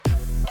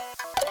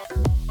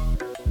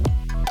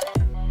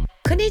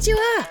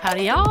Konnichiwa.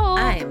 Howdy, y'all.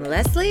 I'm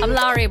Leslie. I'm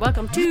Laurie.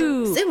 Welcome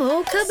to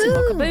Sumo Kaboom.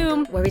 Sumo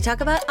Kaboom, where we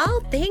talk about all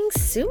things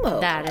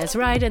sumo. That is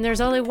right. And there's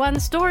only one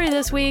story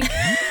this week.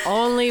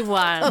 Only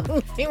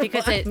one.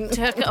 Because it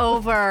took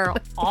over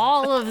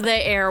all of the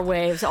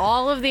airwaves,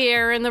 all of the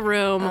air in the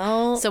room.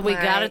 Oh, so we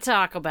got to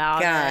talk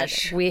about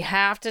gosh. it. We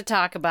have to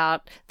talk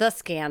about the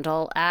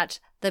scandal at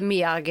the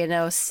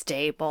Miyagino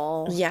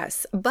stable.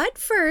 Yes. But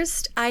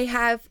first, I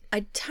have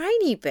a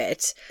tiny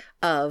bit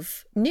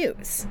of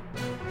news.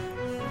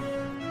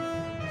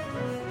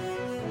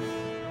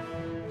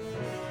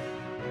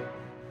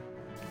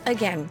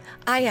 Again,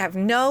 I have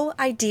no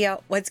idea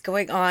what's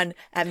going on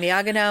at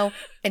Miyagino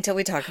until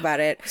we talk about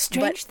it.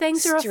 Strange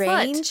things are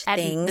afoot at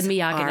the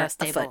Miyagino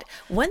stable.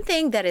 One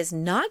thing that is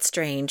not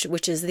strange,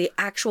 which is the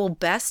actual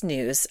best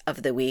news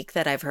of the week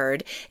that I've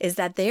heard, is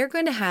that they are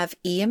going to have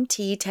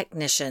EMT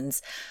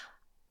technicians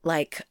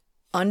like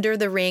under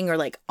the ring or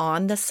like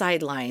on the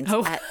sidelines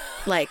at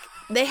like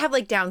they have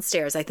like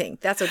downstairs, I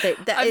think. That's what they...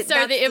 I'm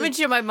sorry, the image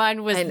in my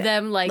mind was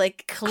them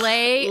like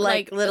clay,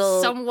 like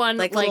little... Someone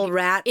like little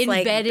rats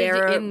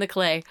embedded in the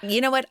clay. You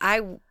know what?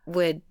 I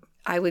would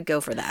go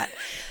for that.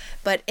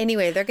 But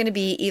anyway, they're going to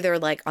be either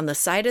like on the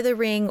side of the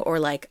ring or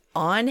like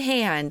on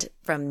hand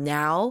from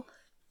now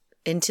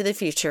into the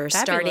future,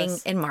 starting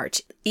in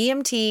March.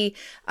 EMT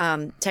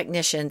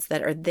technicians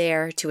that are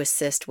there to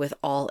assist with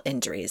all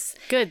injuries.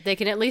 Good. They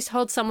can at least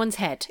hold someone's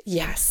head.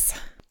 Yes.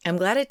 I'm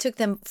glad it took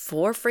them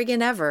for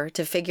friggin' ever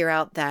to figure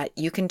out that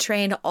you can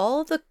train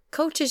all the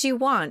coaches you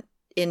want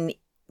in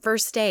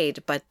first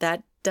aid, but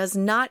that does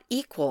not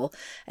equal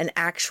an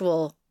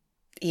actual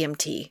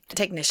EMT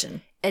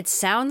technician. It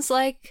sounds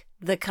like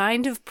the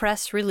kind of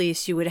press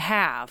release you would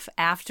have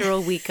after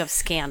a week of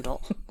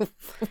scandal.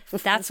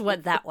 That's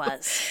what that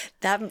was.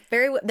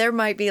 There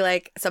might be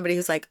like somebody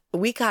who's like,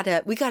 we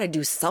gotta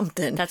do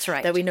something. That's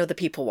right. That we know the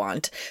people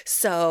want.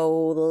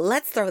 So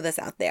let's throw this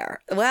out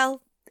there.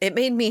 Well, it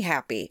made me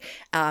happy.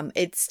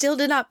 It still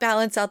did not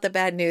balance out the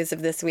bad news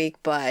of this week,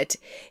 but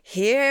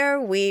here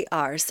we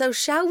are. So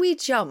shall we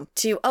jump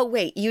to... Oh,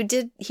 wait, you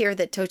did hear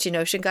that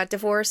Tochinoshin got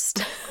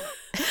divorced?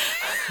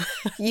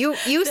 You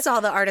saw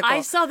the article. I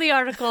saw the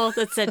article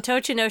that said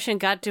Tochinoshin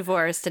got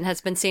divorced and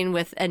has been seen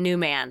with a new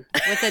man,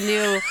 with a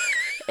new...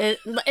 It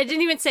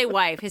didn't even say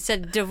wife. It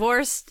said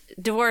divorced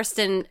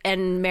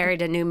and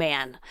married a new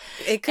man.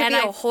 It could be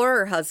a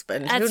horror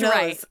husband. That's Who knows?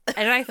 Right.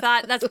 And I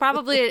thought that's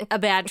probably a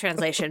bad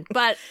translation.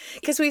 But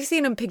because we've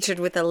seen him pictured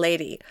with a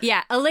lady.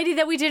 Yeah, a lady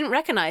that we didn't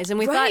recognize. And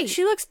we thought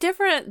she looks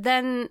different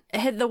than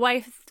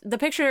the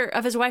picture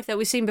of his wife that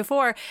we've seen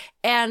before.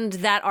 And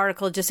that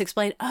article just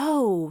explained,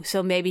 oh,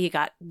 so maybe he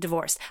got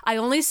divorced. I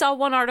only saw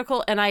one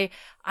article, and I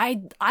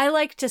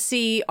like to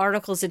see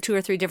articles in 2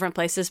 or 3 different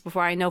places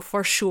before I know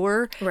for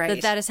sure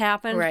that has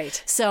happened.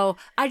 Right. So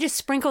I just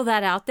sprinkle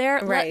that out there.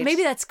 Right.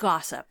 Maybe that's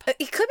gossip.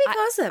 It could be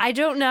gossip. I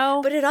don't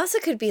know. But it also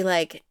could be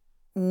like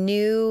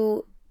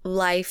new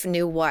life,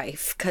 new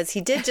wife, because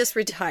he did just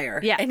retire.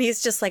 Yeah. And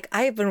he's just like,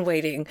 I have been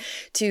waiting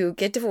to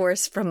get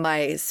divorced from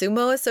my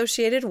sumo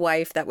associated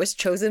wife that was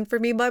chosen for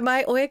me by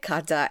my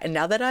oyakata. And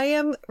now that I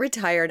am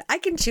retired, I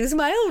can choose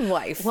my own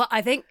wife. Well,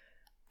 I think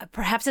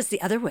perhaps it's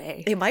the other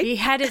way. It might. He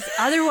had his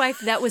other wife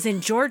that was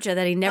in Georgia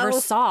that he never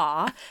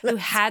saw, who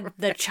had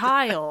the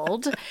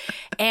child.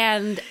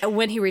 And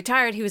when he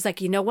retired, he was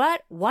like, you know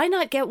what? Why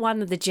not get one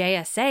that the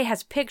JSA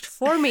has picked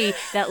for me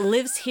that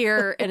lives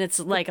here, and it's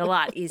like a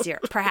lot easier?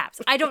 Perhaps.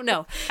 I don't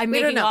know. I'm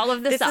making all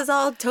of this up. This is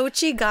all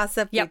Tochi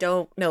gossip we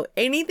don't know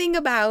anything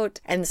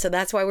about. And so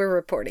that's why we're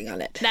reporting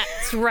on it.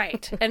 That's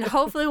right. And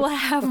hopefully we'll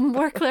have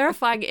more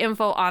clarifying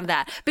info on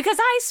that. Because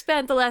I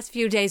spent the last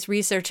few days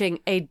researching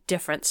a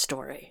different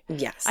story.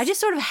 Yes. I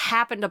just sort of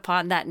happened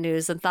upon that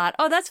news and thought,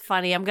 oh, that's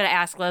funny. I'm going to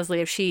ask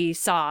Leslie if she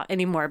saw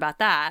any more about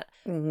that.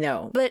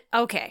 No. But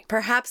okay.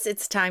 Perhaps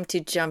it's time to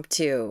jump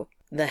to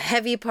the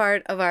heavy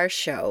part of our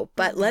show.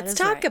 But let's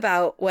talk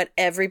about what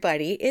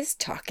everybody is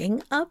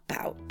talking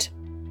about.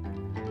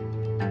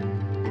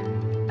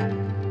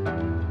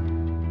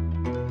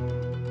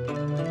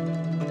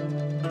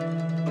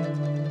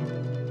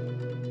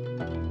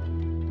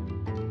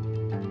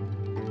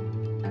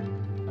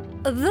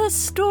 The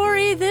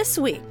story this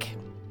week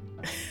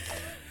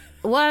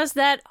was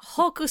that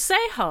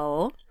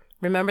Hokuseiho,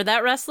 remember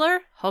that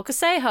wrestler?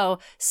 Hokuseiho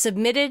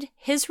submitted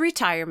his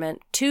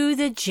retirement to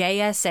the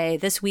JSA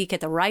this week at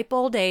the ripe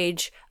old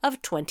age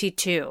of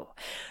 22.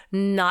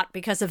 Not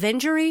because of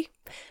injury,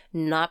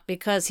 not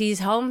because he's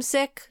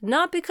homesick,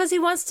 not because he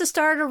wants to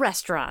start a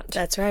restaurant.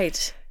 That's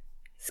right.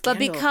 But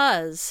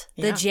because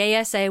the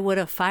JSA would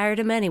have fired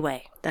him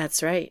anyway.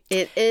 That's right.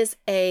 It is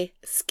a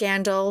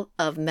scandal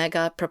of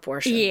mega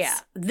proportions.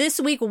 Yeah. This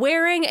week,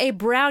 wearing a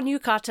brown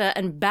yukata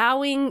and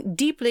bowing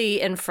deeply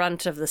in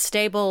front of the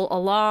stable,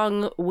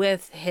 along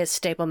with his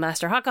stable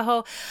master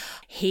Hakuho,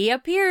 he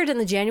appeared in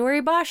the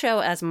January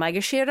Basho as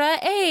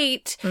Maegashira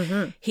 8.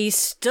 Mm-hmm. He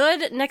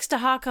stood next to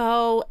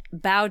Hakuho,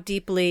 bowed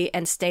deeply,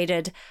 and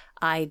stated,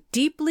 I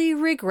deeply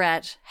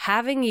regret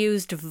having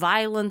used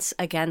violence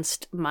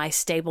against my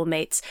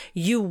stablemates.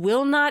 You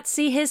will not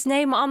see his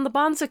name on the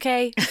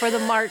Banzuke for the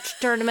March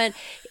tournament.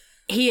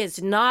 He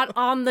is not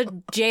on the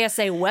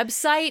JSA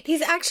website.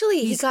 He's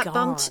actually, he got gone.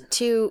 bumped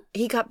to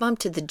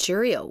the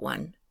Jurio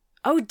one.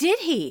 Oh, did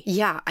he?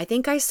 Yeah, I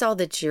think I saw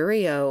the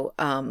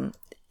Jurio.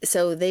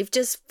 So they've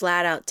just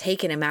flat out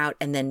taken him out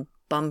and then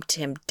bumped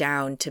him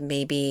down to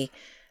maybe,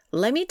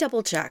 let me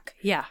double check.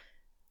 Yeah.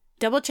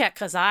 Double check,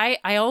 because I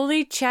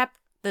only checked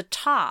the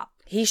top.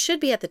 He should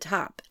be at the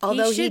top,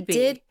 although he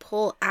did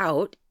pull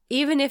out.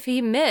 Even if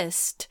he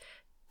missed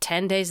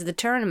 10 days of the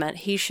tournament,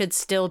 he should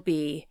still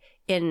be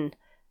in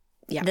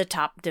the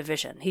top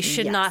division. He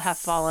should not have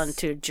fallen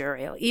to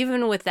Jurio,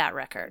 even with that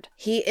record.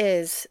 He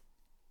is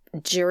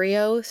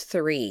Jurio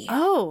 3.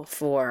 Oh.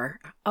 4.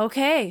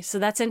 Okay, so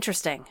that's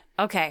interesting.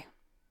 Okay.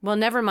 Well,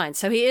 never mind.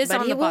 So he is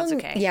on the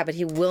Banzuke. Yeah, but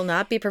he will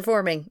not be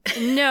performing.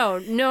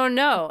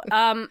 No.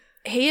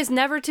 He is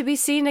never to be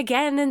seen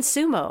again in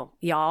sumo,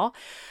 y'all.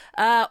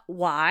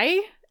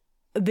 Why?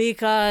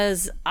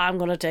 Because I'm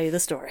going to tell you the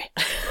story.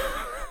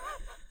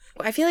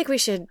 I feel like we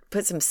should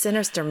put some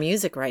sinister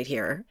music right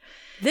here.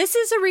 This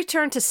is a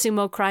return to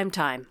sumo crime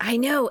time. I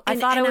know. I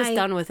thought I was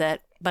done with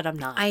it, but I'm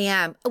not. I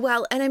am.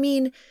 Well, and I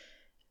mean,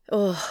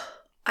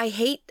 I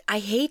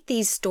hate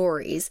these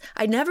stories.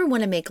 I never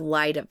want to make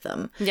light of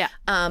them. Yeah.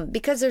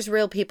 Because there's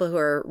real people who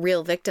are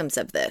real victims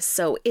of this.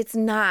 So it's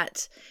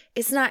not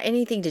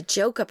anything to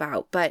joke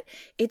about, but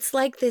it's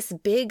like this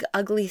big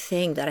ugly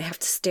thing that I have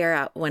to stare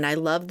at when I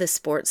love the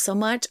sport so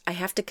much. I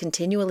have to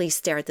continually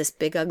stare at this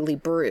big ugly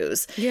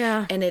bruise.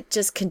 Yeah. And it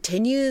just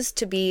continues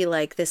to be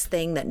like this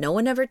thing that no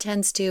one ever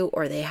tends to,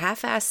 or they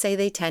half-ass say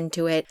they tend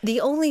to it.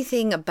 The only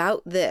thing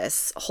about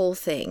this whole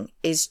thing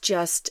is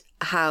just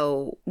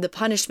how the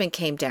punishment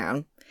came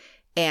down,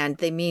 and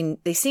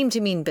they seem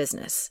to mean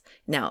business.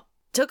 Now,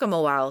 took them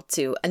a while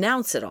to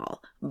announce it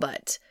all,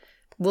 but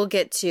we'll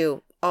get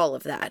to all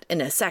of that in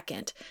a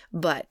second.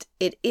 But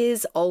it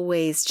is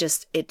always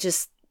it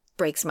just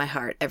breaks my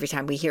heart every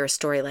time we hear a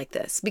story like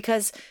this,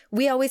 because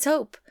we always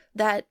hope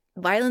that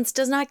violence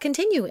does not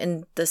continue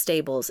in the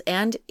stables.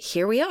 And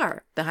here we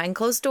are, behind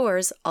closed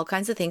doors, all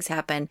kinds of things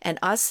happen. And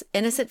us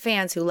innocent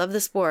fans who love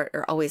the sport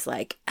are always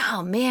like,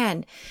 oh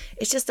man,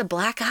 it's just a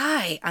black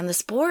eye on the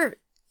sport.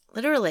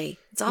 Literally,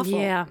 it's awful.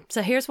 Yeah.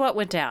 So here's what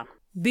went down.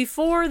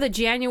 Before the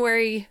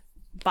January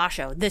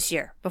Basho this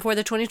year, before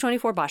the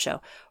 2024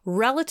 Basho,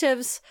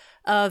 relatives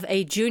of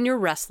a junior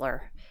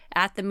wrestler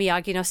at the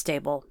Miyagino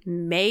stable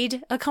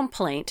made a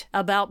complaint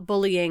about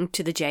bullying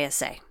to the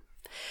JSA.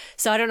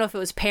 So I don't know if it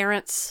was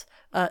parents,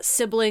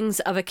 siblings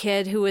of a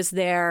kid who was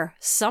there.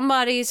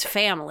 Somebody's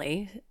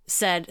family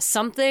said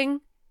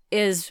something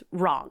is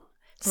wrong.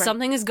 Right.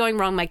 Something is going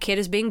wrong. My kid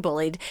is being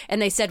bullied. And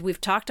they said,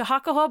 we've talked to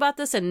Hokuseiho about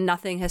this and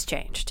nothing has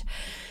changed.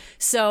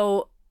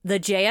 So the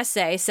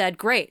JSA said,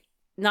 great.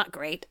 Not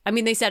great. I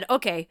mean, they said,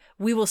 okay,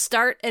 we will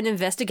start an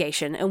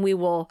investigation and we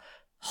will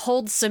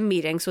hold some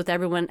meetings with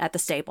everyone at the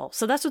stable.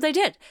 So that's what they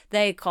did.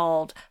 They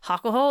called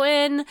Hokuseiho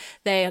in,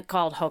 they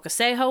called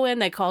Hokuseiho in,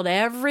 they called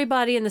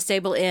everybody in the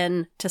stable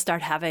in to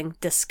start having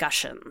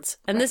discussions.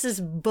 And this is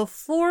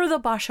before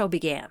the Basho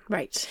began.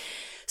 Right.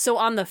 So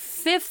on the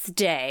 5th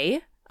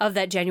day of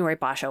that January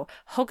Basho,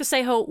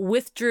 Hokuseiho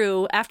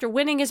withdrew after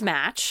winning his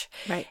match.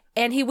 Right.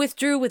 And he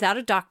withdrew without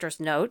a doctor's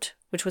note,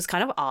 which was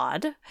kind of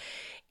odd.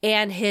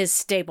 And his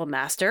stable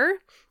master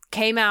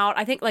came out,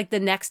 I think like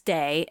the next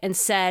day, and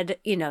said,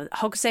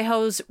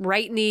 Hokuseiho's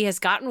right knee has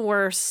gotten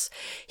worse.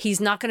 He's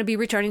not going to be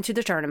returning to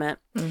the tournament.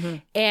 Mm-hmm.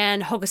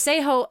 And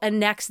Hokuseiho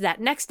annexed that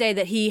next day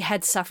that he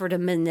had suffered a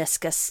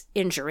meniscus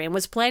injury and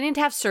was planning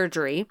to have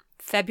surgery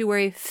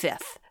February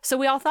 5th. So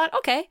we all thought,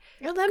 okay.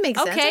 Well, that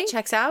makes sense. It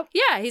checks out.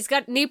 Yeah, he's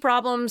got knee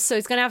problems, so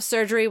he's going to have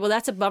surgery. Well,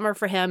 that's a bummer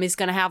for him. He's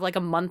going to have like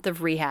a month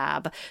of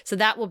rehab. So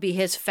that will be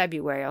his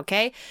February,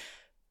 okay?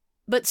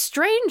 But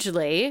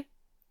strangely,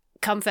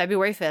 come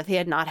February 5th, he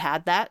had not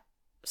had that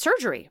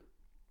surgery.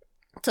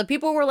 So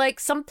people were like,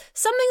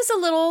 something's a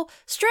little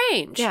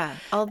strange. Yeah,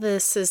 all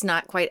this is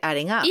not quite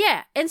adding up.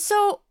 Yeah, and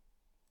so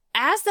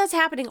as that's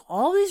happening,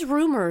 all these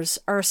rumors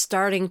are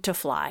starting to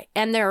fly.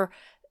 And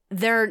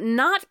they're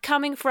not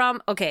coming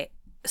from, okay,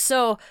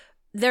 so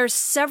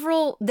there's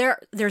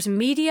there's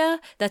media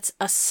that's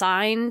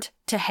assigned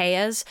to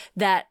Heias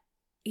that,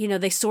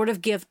 they sort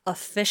of give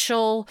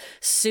official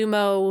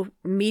sumo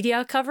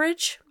media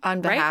coverage.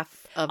 On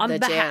behalf of the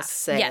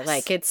JSA. Yes.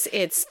 Like it's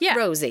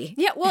rosy.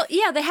 Yeah, well,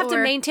 yeah, they have to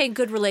maintain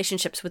good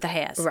relationships with the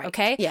Heias, right.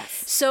 Okay?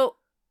 Yes. So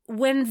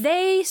when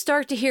they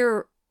start to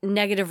hear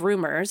negative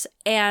rumors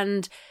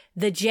and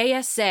the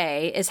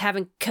JSA is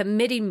having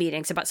committee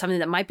meetings about something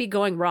that might be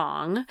going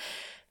wrong,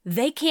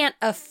 they can't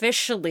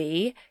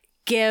officially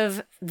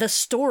give the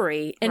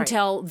story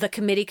until the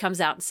committee comes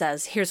out and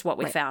says, here's what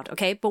we found,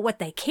 okay? But what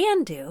they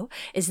can do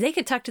is they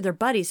can talk to their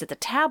buddies at the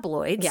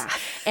tabloids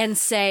and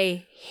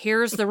say,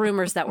 here's the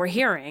rumors that we're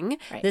hearing.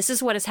 This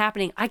is what is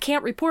happening. I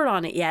can't report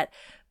on it yet,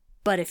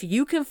 But if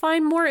you can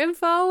find more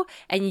info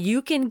and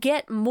you can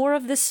get more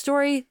of this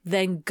story,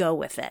 then go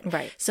with it.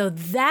 Right. So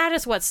that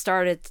is what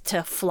started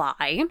to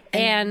fly.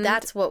 And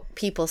that's what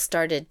people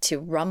started to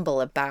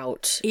rumble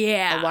about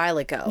a while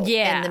ago.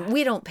 Yeah. And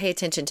we don't pay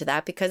attention to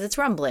that because it's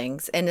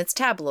rumblings and it's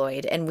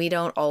tabloid and we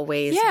don't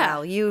always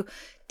value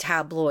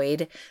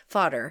tabloid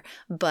fodder.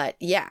 But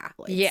yeah.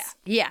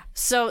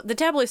 So the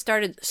tabloids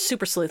started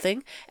super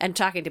sleuthing and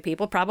talking to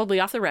people, probably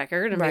off the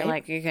record, and being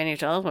like, can you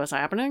tell us what's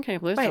happening? Can you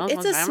please tell us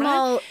what's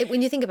happening?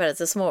 When you think about it, it's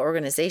a small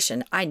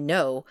organization. I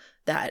know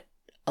that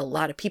a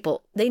lot of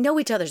people, they know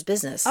each other's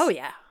business. Oh,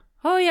 yeah.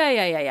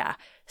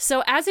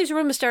 So as these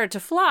rumors started to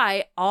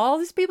fly, all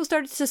these people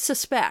started to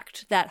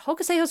suspect that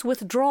Hokuseiho's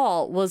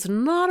withdrawal was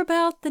not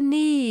about the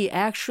knee,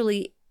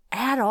 actually,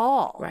 at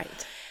all.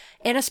 Right.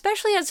 And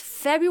especially as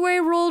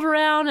February rolled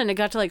around and it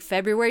got to like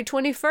February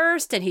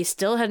 21st and he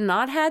still had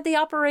not had the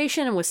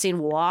operation and was seen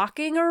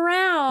walking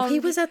around. Well, he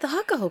was at the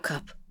Hokuseiho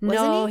Cup,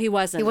 No, he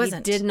wasn't. He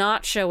did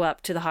not show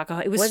up to the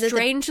Hokuseiho. It was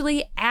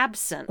strangely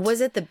absent.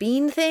 Was it the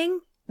bean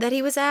thing that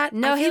he was at?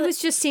 No, he was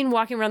just seen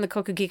walking around the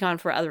Kokugikon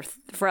for other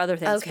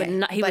things. Okay.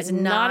 But he was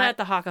not at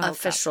the Hokuseiho Cup.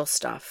 Official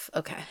stuff.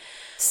 Okay.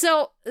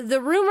 So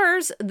the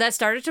rumors that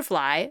started to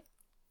fly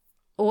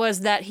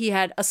was that he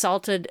had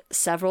assaulted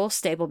several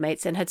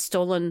stablemates and had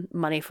stolen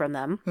money from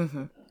them.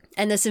 Mm-hmm.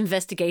 And this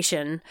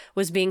investigation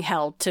was being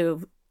held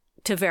to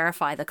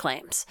verify the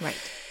claims. Right.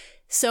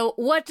 So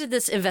what did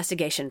this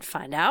investigation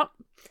find out?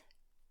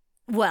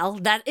 Well,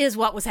 that is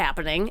what was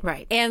happening.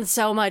 Right. And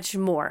so much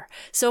more.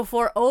 So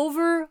for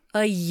over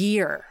a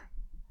year,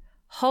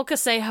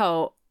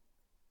 Hokuseiho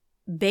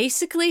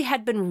basically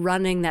had been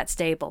running that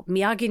stable.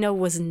 Miyagino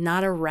was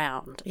not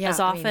around as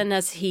often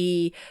as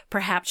he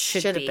perhaps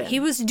should be. He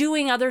was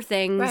doing other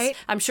things. Right.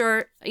 I'm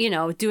sure,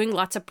 doing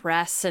lots of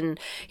press and,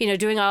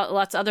 doing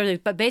lots of other things.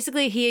 But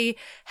basically, he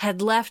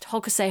had left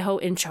Hokuseiho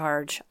in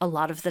charge a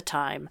lot of the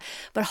time.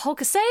 But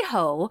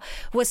Hokuseiho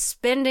was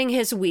spending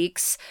his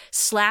weeks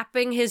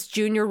slapping his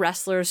junior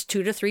wrestlers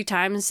 2 to 3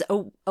 times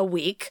a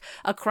week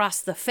across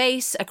the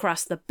face,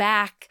 across the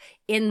back,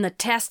 in the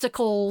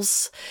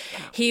testicles.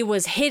 He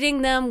was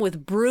hitting them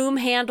with broom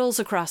handles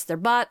across their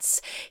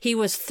butts. He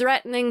was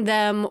threatening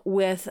them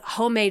with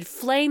homemade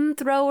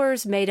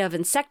flamethrowers made of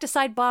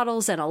insecticide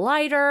bottles and a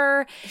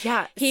lighter.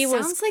 Yeah, he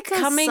sounds like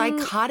a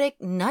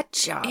psychotic nut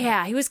job.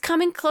 Yeah, he was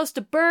coming close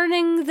to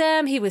burning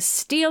them. He was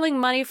stealing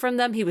money from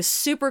them. He was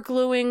super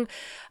gluing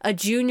a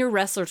junior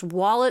wrestler's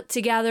wallet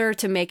together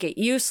to make it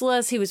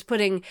useless. He was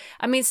putting,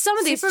 some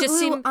of these just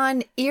seem... Super glue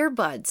on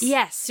earbuds.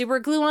 Yes, super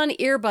glue on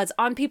earbuds,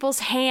 on people's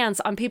hands,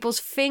 on people's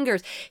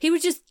fingers. He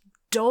was just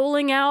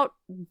doling out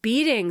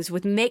beatings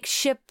with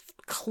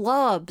makeshift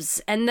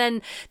clubs. And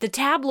then the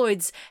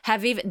tabloids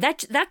have even...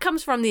 That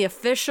comes from the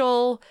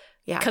official...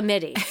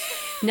 committee.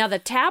 Now, the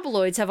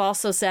tabloids have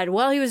also said,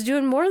 well, he was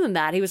doing more than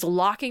that. He was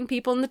locking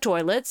people in the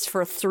toilets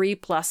for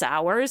 3+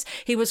 hours.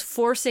 He was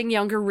forcing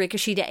younger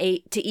Rikishi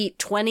to eat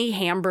 20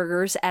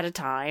 hamburgers at a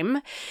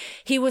time.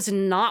 He was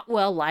not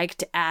well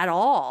liked at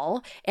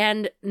all.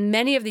 And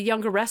many of the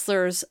younger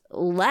wrestlers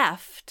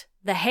left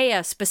the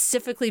Heya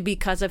specifically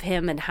because of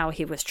him and how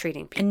he was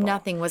treating people. And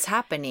nothing was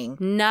happening.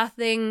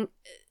 Nothing.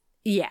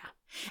 Yeah.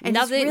 And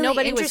really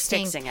nobody was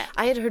fixing it.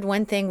 I had heard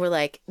one thing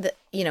where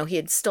he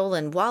had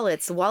stolen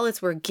wallets. The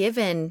wallets were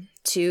given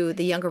to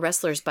the younger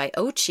wrestlers by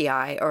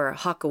Ochiai or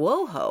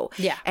Hokuseiho.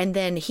 Yeah. And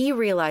then he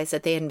realized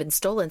that they hadn't been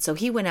stolen. So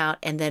he went out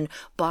and then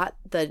bought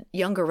the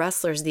younger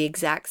wrestlers the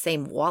exact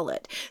same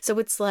wallet. So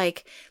it's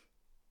like,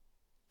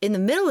 in the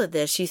middle of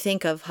this, you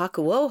think of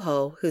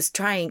Hokuseiho,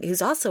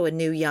 who's also a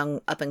new young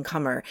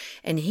up-and-comer,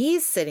 and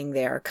he's sitting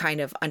there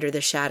kind of under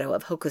the shadow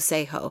of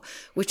Hokuseiho,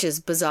 which is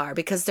bizarre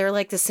because they're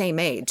like the same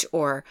age.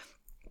 Or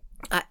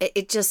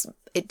it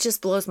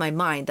just blows my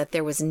mind that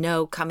there was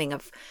no coming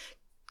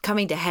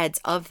to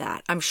heads of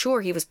that. I'm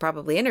sure he was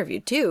probably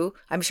interviewed too.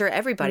 I'm sure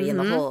everybody in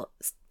the whole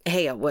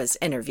Heya was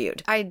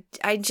interviewed. I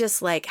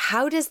just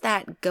how does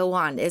that go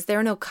on? Is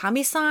there no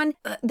Kami-san?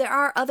 There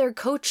are other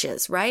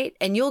coaches, right?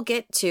 And you'll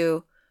get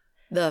to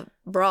the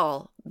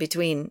brawl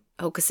between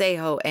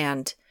Hokuseiho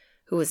and,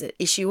 who was it,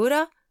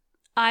 Ishiura?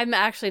 I'm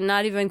actually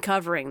not even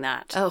covering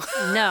that. Oh.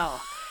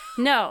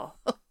 No.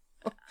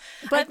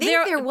 But I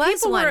think there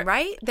was one,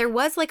 right? There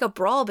was a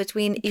brawl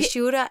between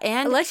Ishiura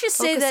and Hokuseiho. Let's just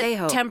say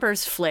that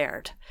tempers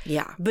flared.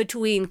 Yeah.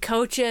 Between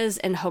coaches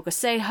and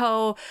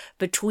Hokuseiho,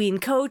 between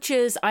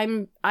coaches.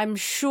 I'm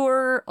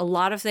sure a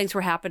lot of things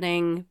were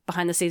happening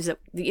behind the scenes that,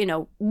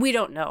 we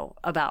don't know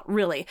about,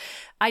 really.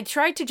 I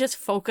tried to just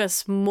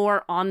focus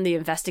more on the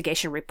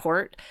investigation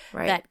report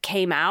that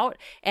came out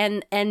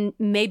and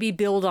maybe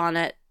build on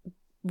it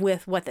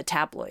with what the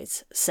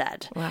tabloids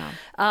said.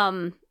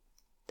 Wow.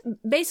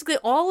 Basically,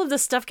 all of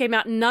this stuff came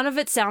out. None of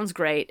it sounds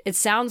great. It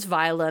sounds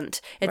violent.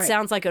 It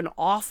sounds like an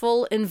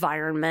awful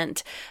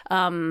environment.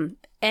 And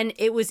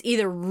it was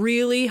either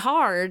really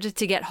hard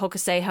to get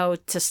Hokuseiho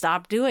to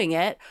stop doing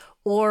it,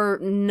 or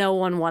no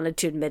one wanted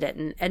to admit it.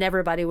 And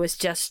everybody was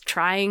just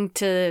trying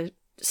to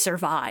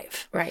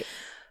survive. Right.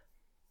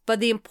 But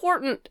the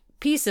important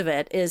piece of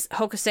it is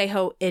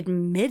Hokuseiho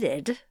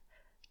admitted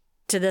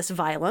to this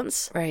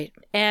violence. Right.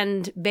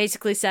 And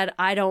basically said,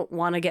 I don't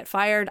want to get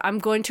fired. I'm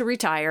going to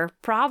retire,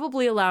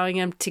 probably allowing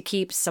him to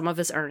keep some of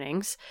his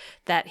earnings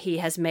that he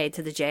has made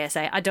to the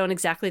JSA. I don't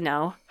exactly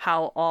know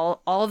how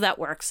all of that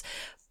works.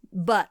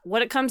 But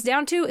what it comes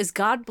down to is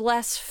God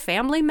bless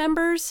family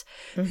members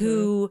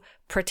who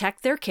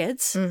protect their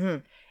kids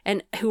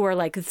and who are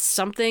like,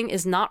 something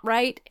is not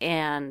right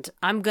and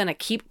I'm going to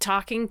keep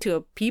talking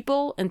to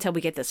people until we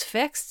get this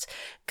fixed.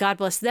 God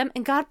bless them,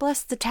 and God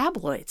bless the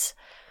tabloids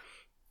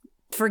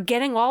for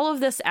getting all of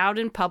this out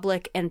in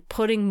public and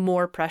putting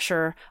more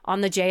pressure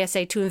on the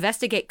JSA to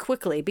investigate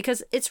quickly,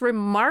 because it's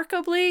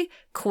remarkably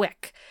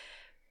quick.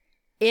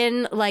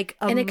 In like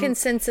in a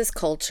consensus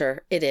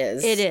culture, it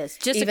is. It is.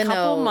 Just even a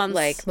couple though, months.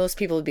 Like most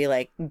people would be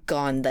like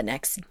gone the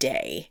next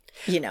day,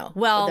 you know,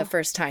 well, the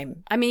first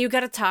time. I mean, you got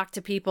to talk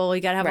to people.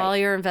 You got to have all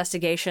your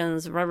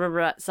investigations. Blah, blah,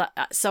 blah.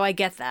 So I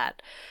get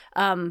that.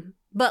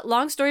 But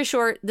long story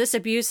short, this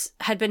abuse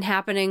had been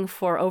happening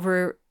for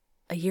over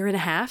a year and a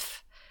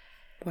half.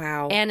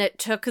 Wow. And it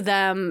took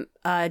them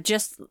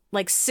just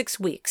like 6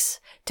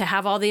 weeks to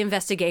have all the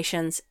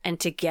investigations and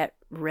to get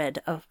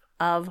rid of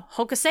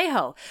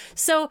Hokuseiho.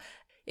 So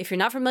if you're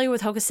not familiar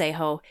with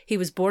Hokuseiho, he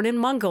was born in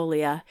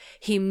Mongolia.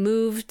 He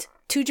moved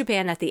to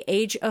Japan at the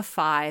age of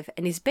 5,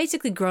 and he's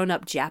basically grown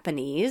up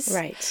Japanese.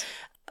 Right.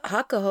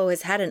 Hakuho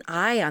has had an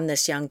eye on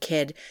this young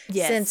kid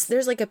since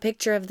there's like a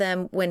picture of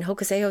them when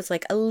Hokuseiho's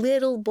like a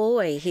little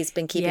boy. He's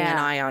been keeping an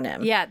eye on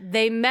him. Yeah,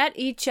 they met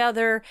each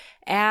other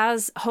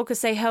as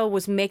Hokuseiho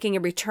was making a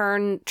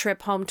return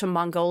trip home to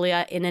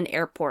Mongolia in an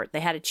airport. They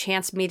had a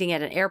chance meeting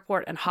at an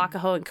airport, and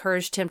Hakuho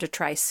encouraged him to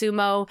try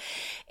sumo.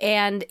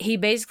 And he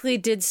basically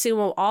did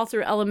sumo all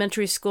through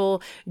elementary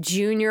school,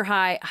 junior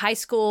high, high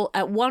school.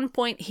 At one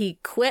point, he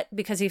quit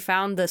because he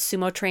found the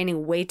sumo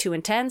training way too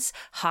intense.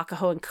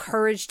 Hakuho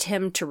encouraged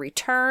him to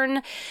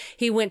return.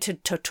 He went to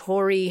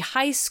Totori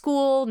High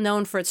School,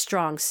 known for its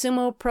strong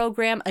sumo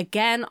program,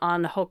 again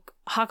on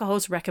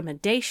Hakuho's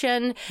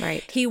recommendation.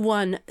 Right. He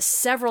won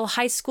several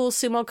high school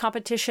sumo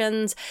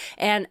competitions,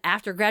 and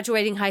after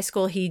graduating high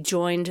school, he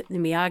joined the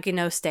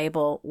Miyagino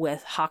stable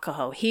with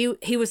Hakuho.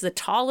 He was the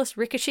tallest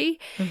rikishi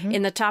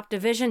in the top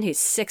division. He's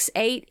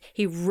 6'8".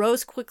 He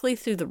rose quickly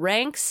through the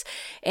ranks,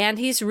 and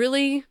he's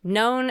really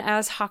known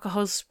as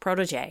Hakuho's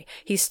protege.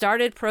 He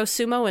started pro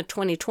sumo in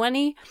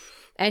 2020,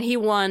 and he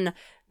won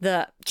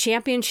the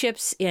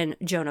championships in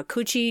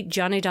Jonokuchi,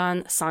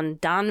 Jonidan,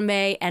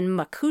 Sandanme, and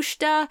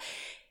Makushita.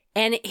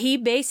 And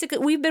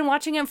we've been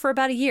watching him for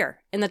about a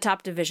year in the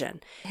top division.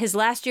 His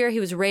last year, he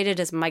was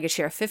rated as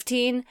Maegashira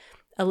 15,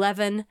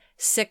 11,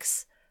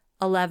 6,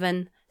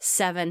 11,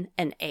 7,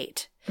 and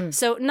 8.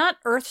 So not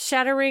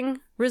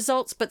earth-shattering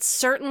results, but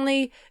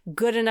certainly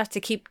good enough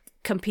to keep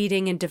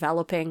competing and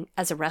developing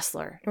as a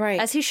wrestler. Right.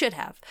 As he should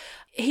have.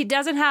 He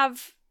doesn't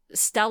have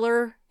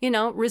stellar,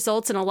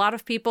 results, and a lot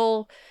of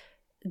people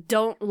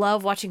don't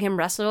love watching him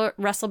wrestle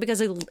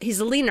because he's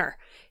leaner.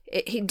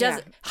 He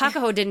does.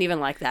 Hakuho didn't even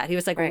like that. He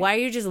was like, why are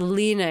you just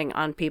leaning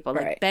on people?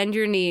 Like, bend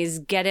your knees,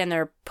 get in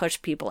there,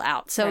 push people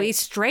out. So he's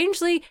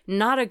strangely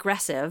not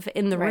aggressive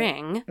in the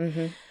ring,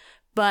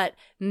 but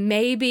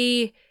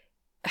maybe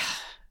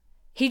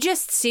he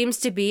just seems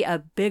to be a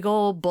big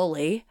old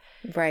bully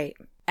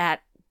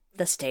at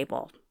the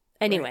stable.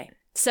 Anyway,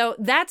 so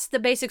that's the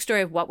basic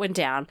story of what went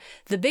down.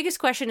 The biggest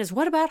question is,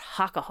 what about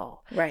Hakuho?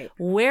 Right.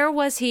 Where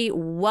was he?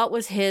 What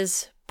was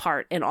his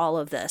part in all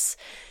of this?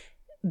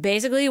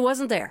 Basically, he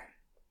wasn't there.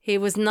 He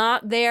was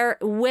not there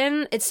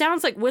it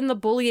sounds like when the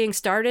bullying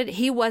started,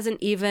 he wasn't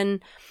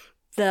even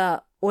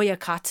the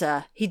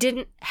oyakata. He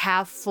didn't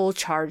have full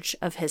charge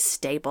of his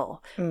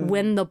stable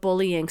when the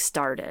bullying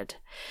started.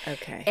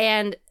 Okay.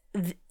 And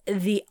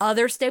the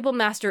other stable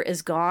master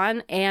is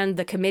gone, and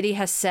the committee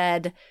has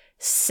said,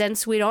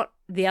 since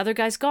the other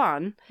guy's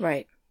gone,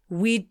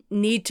 we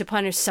need to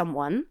punish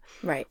someone.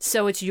 Right.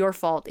 So it's your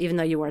fault, even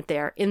though you weren't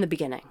there in the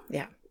beginning.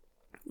 Yeah.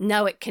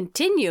 Now it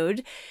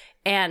continued,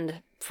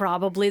 and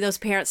probably those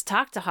parents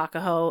talked to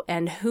Hakuho,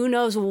 and who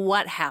knows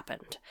what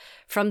happened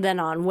from then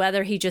on,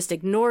 whether he just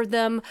ignored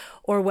them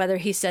or whether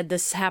he said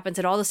this happens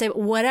at all the same,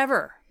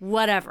 whatever.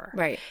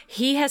 Right.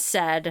 He has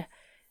said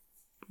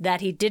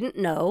that he didn't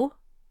know.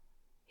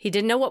 He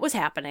didn't know what was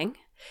happening.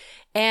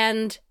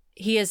 And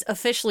he has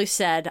officially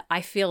said,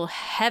 I feel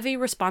heavy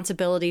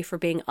responsibility for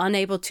being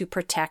unable to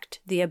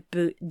protect the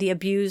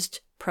abused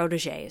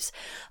proteges.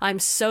 I'm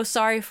so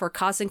sorry for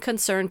causing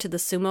concern to the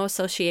Sumo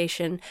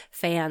Association,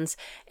 fans,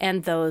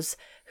 and those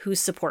who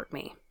support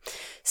me.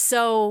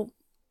 So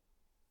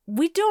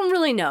we don't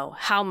really know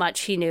how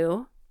much he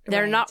knew.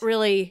 They're not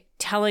really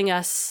telling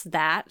us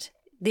that.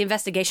 The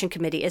investigation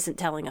committee isn't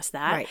telling us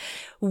that. Right.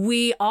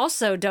 We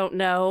also don't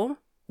know,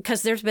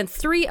 because there's been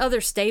 3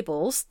 other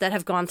stables that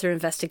have gone through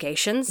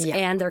investigations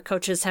and their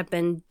coaches have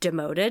been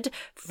demoted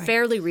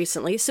fairly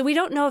recently. So we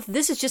don't know if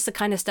this is just the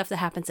kind of stuff that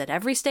happens at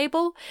every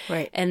stable.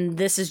 Right. And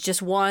this is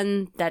just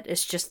one that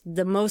is just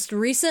the most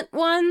recent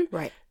one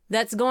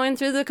that's going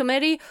through the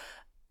committee.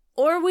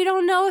 Or we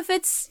don't know if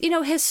it's,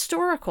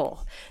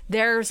 historical.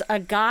 There's a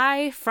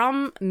guy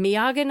from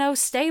Miyagino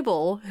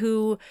stable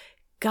who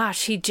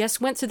gosh, he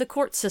just went through the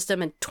court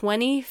system in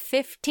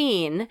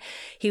 2015.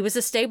 He was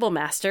a stable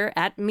master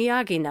at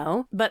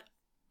Miyagino, but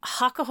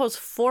Hakuho's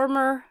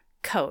former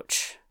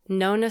coach,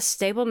 known as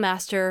stable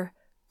master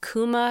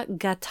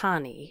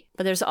Kumagatani,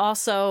 but there's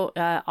also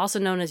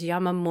known as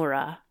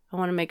Yamamura. I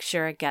want to make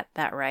sure I get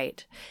that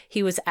right.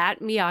 He was at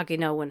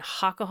Miyagino when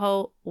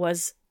Hokuho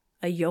was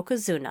a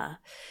yokozuna.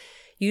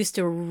 Used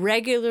to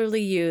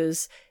regularly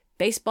use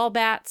baseball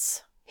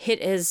bats,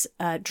 hit his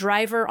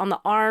driver on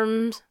the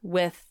arms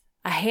with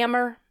a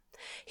hammer.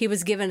 He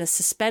was given a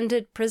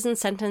suspended prison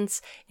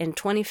sentence in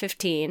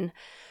 2015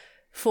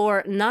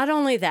 for not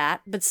only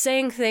that, but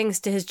saying things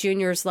to his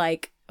juniors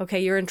like, okay,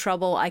 you're in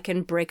trouble. I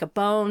can break a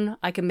bone.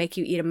 I can make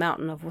you eat a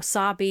mountain of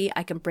wasabi.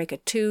 I can break a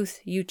tooth.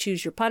 You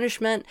choose your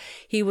punishment.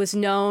 He was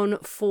known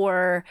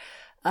for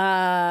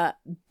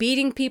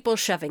beating people,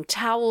 shoving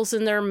towels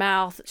in their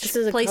mouth,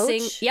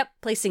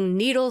 placing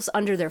needles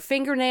under their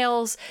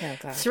fingernails,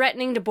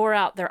 threatening to bore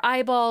out their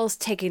eyeballs,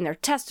 taking their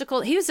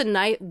testicles. He was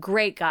a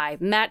great guy,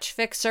 match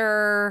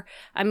fixer.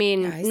 I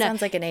mean, he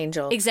sounds like an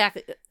angel.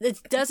 Exactly. It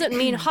doesn't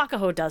mean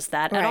Hakuho does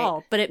that at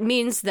all, but it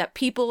means that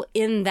people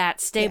in that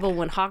stable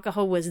when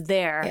Hakuho was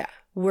there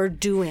were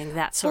doing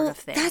that sort of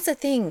thing. That's the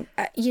thing,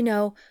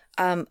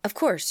 of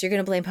course, you're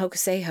going to blame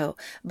Hokuseiho,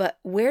 but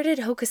where did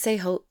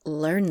Hokuseiho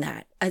learn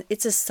that?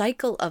 It's a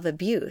cycle of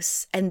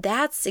abuse. And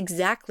that's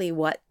exactly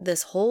what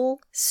this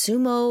whole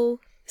sumo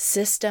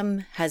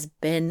system has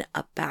been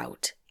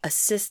about. A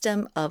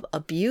system of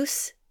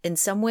abuse in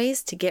some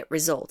ways to get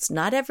results.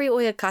 Not every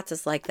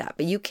oyakata's like that,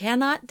 but you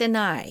cannot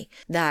deny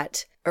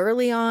that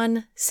early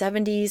on,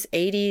 70s,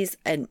 80s,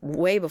 and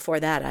way before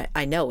that,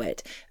 I know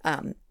it,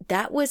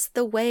 that was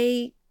the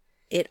way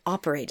it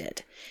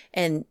operated.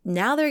 And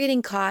now they're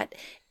getting caught,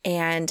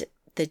 and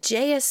the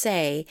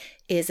JSA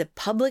is a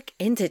public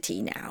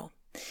entity now.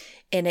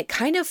 And it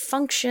kind of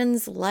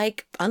functions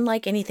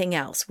unlike anything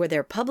else, where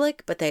they're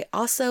public, but they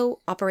also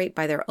operate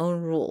by their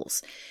own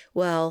rules.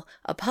 Well,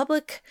 a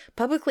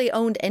publicly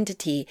owned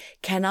entity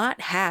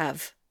cannot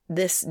have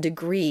this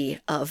degree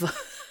of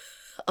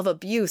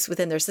abuse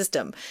within their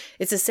system.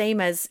 It's the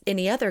same as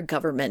any other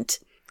government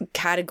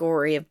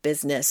category of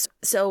business.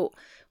 So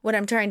what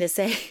I'm trying to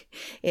say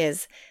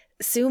is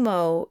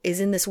sumo is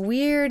in this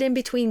weird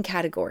in-between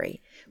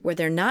category where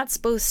they're not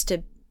supposed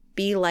to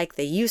be like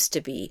they used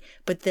to be,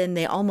 but then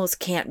they almost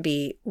can't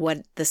be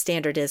what the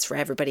standard is for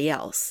everybody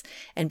else.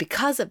 And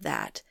because of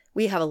that,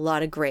 we have a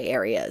lot of gray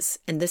areas,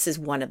 and this is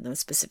one of them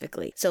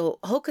specifically. So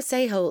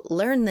Hokuseiho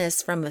learned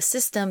this from a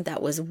system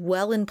that was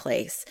well in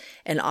place,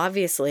 and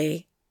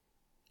obviously,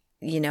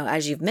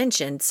 as you've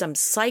mentioned, some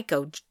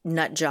psycho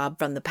nut job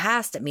from the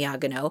past at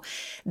Miyagino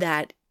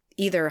that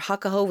either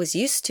Hakuho was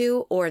used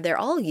to or they're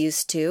all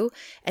used to.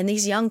 And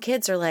these young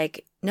kids are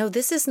like, no,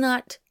 this is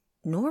not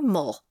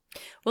normal.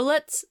 Well,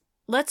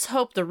 let's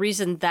hope the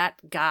reason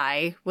that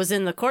guy was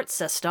in the court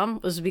system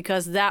was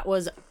because that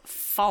was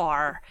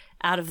far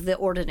out of the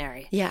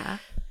ordinary. Yeah.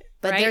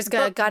 But there's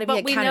got to be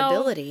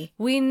accountability.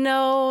 We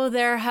know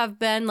there have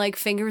been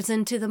fingers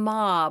into the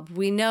mob.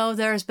 We know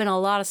there's been a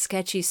lot of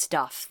sketchy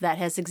stuff that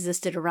has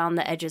existed around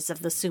the edges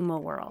of the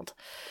sumo world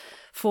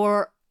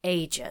for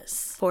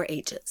ages.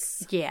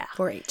 Yeah.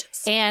 For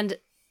ages. And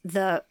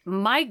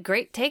my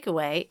great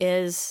takeaway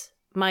is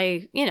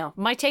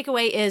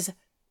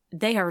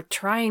they are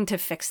trying to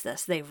fix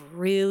this. They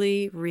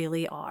really,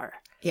 really are.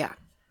 Yeah.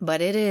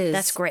 But it is.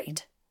 That's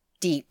great.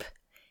 Deep.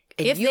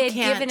 If they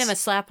had given him a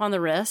slap on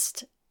the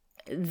wrist,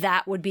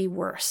 that would be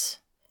worse.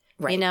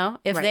 Right.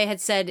 If they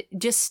had said,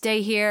 just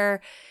stay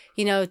here,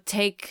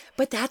 take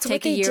But that's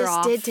take what they just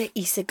off. did to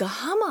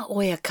Isagahama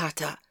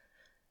Oyakata.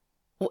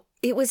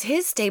 It was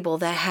his stable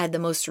that had the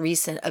most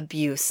recent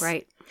abuse.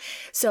 Right.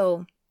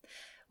 So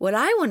what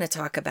I want to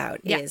talk about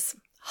is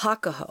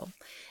Hakuho.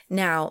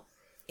 Now,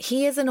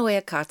 he is an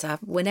oyakata.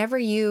 Whenever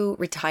you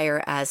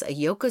retire as a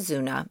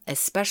yokozuna,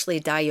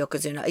 especially dai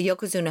yokozuna, a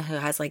yokozuna who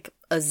has a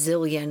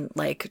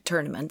zillion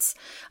tournaments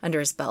under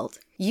his belt,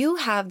 you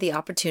have the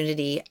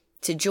opportunity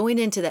to join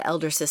into the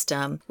elder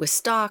system with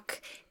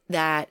stock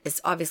that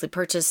is obviously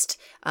purchased,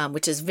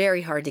 which is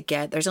very hard to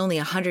get. There's only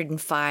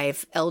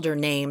 105 elder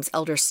names,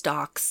 elder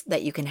stocks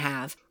that you can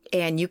have.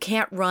 And you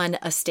can't run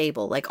a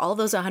stable. All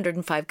those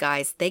 105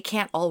 guys, they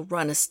can't all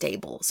run a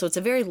stable. So it's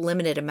a very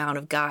limited amount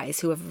of guys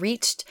who have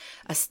reached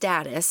a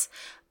status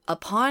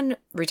upon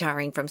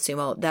retiring from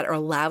sumo that are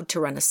allowed to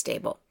run a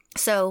stable.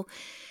 So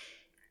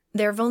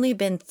there have only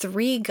been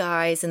 3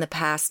 guys in the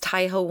past,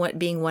 Taiho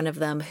being one of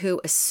them, who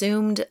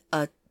assumed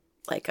a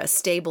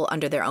stable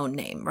under their own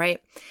name,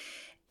 right?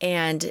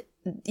 And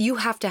you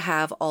have to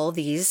have all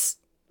these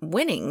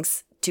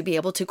winnings to be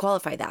able to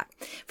qualify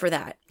for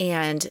that.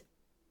 And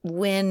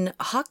when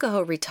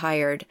Hakuho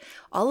retired,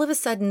 all of a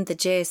sudden the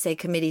JSA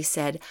committee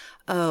said,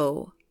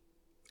 oh,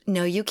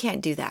 no, you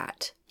can't do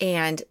that.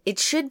 And it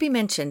should be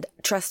mentioned,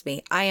 trust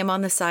me, I am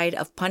on the side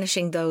of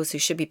punishing those who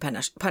should be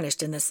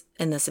punished in this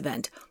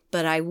event.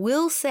 But I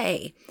will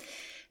say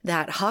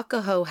that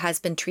Hakuho has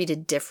been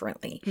treated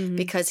differently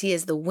because he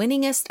is the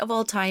winningest of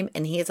all time,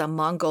 and he is a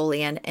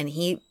Mongolian, and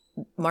he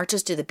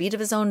marches to the beat of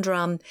his own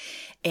drum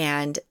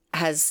and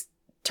has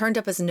turned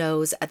up his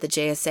nose at the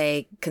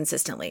JSA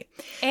consistently.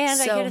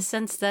 And I get a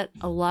sense that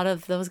a lot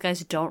of those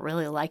guys don't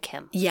really like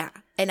him. Yeah.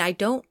 And I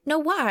don't know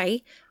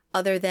why,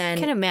 other than...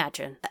 I can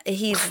imagine.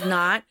 He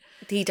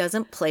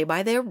doesn't play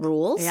by their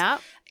rules. Yeah.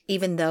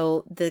 Even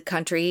though the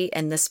country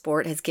and the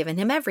sport has given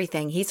him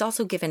everything, he's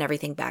also given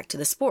everything back to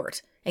the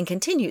sport and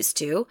continues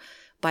to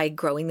by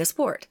growing the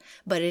sport.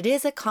 But it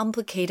is a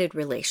complicated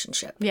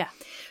relationship. Yeah.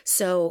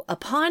 So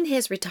upon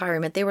his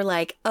retirement, they were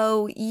like,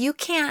 oh, you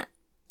can't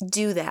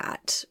do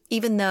that,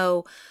 even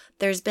though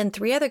there's been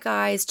 3 other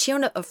guys,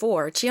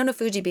 Chiyono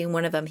Fuji being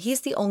one of them.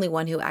 He's the only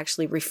one who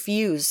actually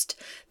refused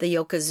the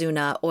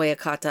Yokozuna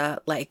Oyakata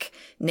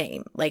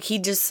name. He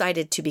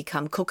decided to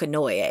become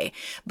Kokanoe.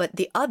 But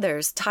the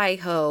others,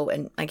 Taiho,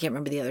 and I can't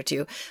remember the other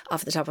 2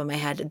 off the top of my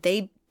head,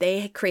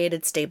 they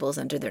created stables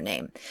under their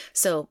name.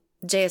 So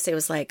JSA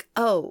was like,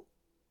 oh,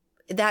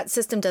 that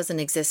system doesn't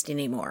exist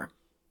anymore.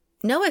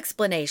 No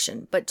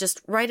explanation, but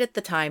just right at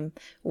the time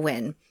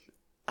when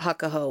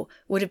Hakuho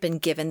would have been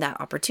given that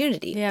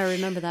opportunity. Yeah, I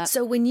remember that.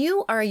 So when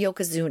you are a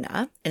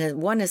Yokozuna,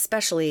 and one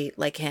especially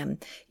like him,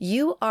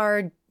 you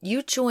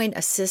join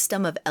a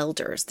system of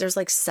elders. There's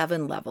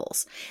 7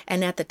 levels.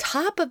 And at the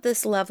top of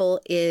this level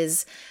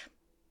is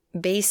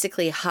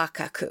basically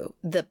Hakaku,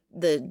 the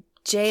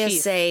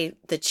JSA,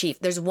 the chief.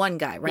 There's one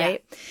guy,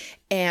 right? Yeah.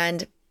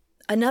 And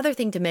another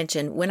thing to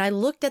mention, when I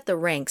looked at the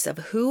ranks of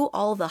who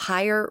all the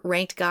higher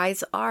ranked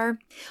guys are,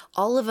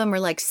 all of them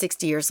are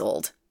 60 years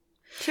old.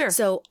 Sure.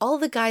 So all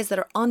the guys that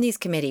are on these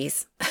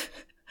committees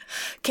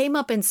came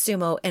up in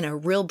sumo in a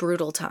real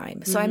brutal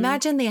time. So I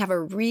imagine they have a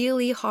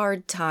really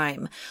hard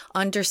time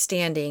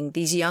understanding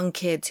these young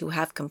kids who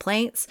have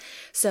complaints.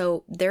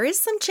 So there is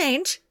some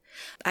change.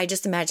 I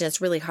just imagine it's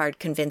really hard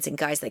convincing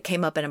guys that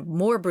came up in a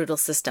more brutal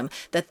system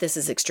that this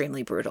is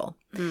extremely brutal.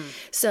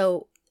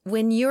 So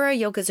when you're a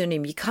Yokozuna and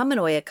you become an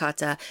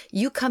Oyakata,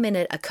 you come in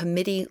at a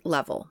committee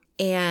level.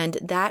 And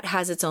that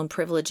has its own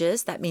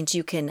privileges. That means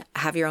you can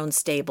have your own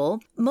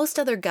stable. Most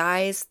other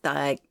guys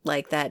that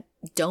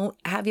don't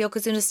have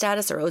Yokozuna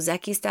status or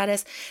Ozeki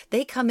status,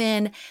 they come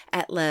in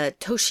at la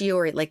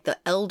Toshiori, the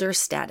elder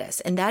status.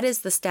 And that is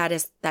the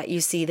status that you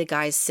see the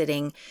guys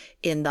sitting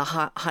in the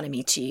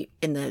Hanamichi,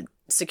 in the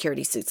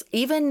security suits.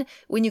 Even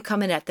when you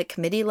come in at the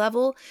committee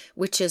level,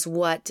 which is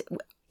what...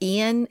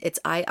 Ian, it's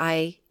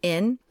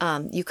IIN.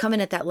 You come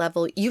in at that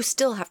level, you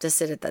still have to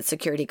sit at that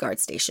security guard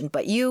station,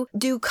 but you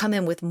do come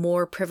in with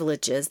more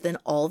privileges than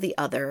all the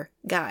other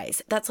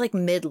guys. That's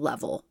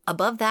mid-level.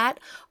 Above that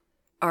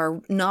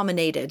are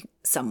nominated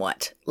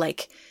somewhat,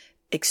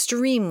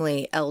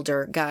 extremely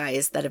elder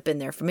guys that have been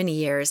there for many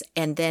years,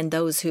 and then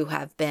those who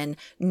have been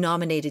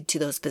nominated to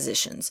those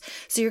positions.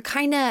 So you're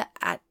kind of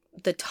at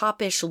the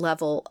top-ish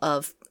level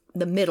of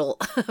the middle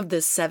of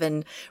this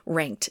 7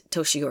 ranked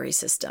Toshiori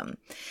system.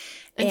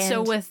 And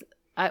so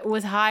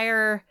with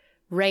higher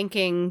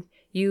ranking,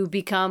 you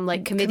become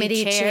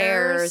committee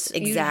chairs.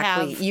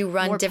 Exactly. You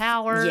run more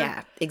power.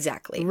 Yeah,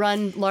 exactly.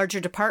 Run larger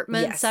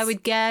departments, yes. I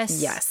would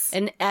guess. Yes.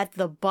 And at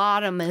the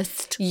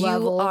bottomest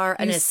level, you are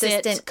an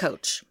assistant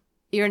coach.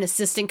 You're an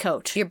assistant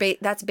coach.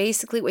 That's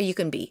basically what you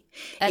can be.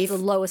 At the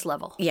lowest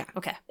level. Yeah.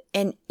 Okay.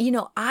 And,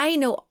 I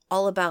know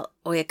all about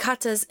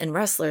oyakatas and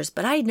wrestlers,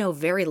 but I know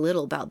very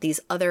little about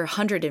these other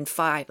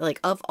 105,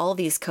 of all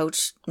these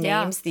coach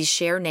names, these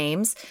share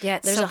names. Yeah,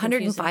 there's so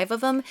 105 confusing.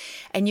 of them.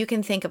 And you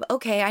can think of,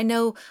 okay,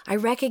 I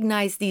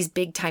recognize these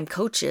big time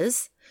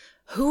coaches.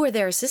 Who are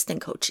their assistant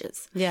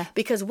coaches? Yeah.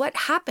 Because what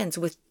happens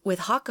with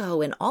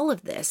Hakuho in all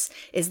of this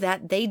is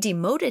that they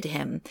demoted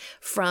him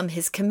from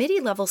his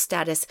committee level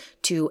status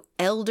to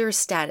elder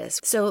status.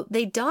 So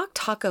they docked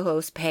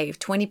Hakuho's pay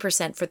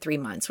 20% for 3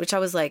 months, which I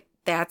was like,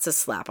 that's a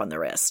slap on the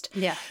wrist.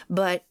 Yeah.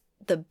 But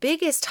the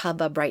biggest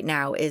hubbub right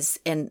now is,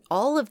 in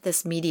all of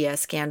this media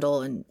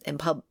scandal and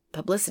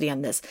publicity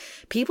on this,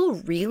 people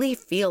really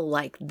feel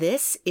like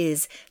this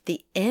is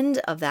the end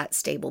of that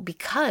stable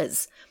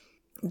because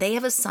they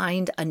have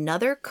assigned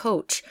another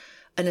coach,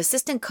 an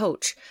assistant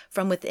coach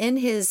from within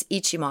his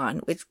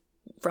Ichiman,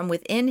 from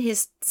within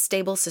his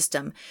stable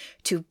system,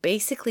 to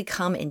basically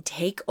come and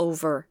take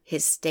over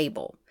his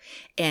stable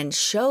and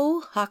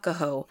show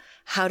Hakuho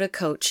how to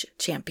coach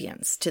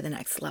champions to the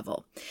next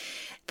level.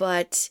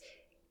 But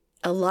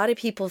a lot of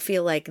people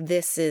feel like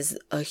this is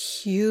a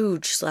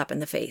huge slap in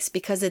the face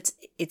because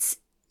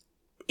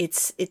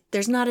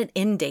there's not an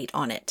end date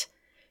on it.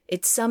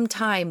 It's some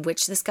time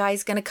which this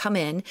guy's going to come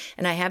in,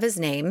 and I have his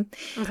name.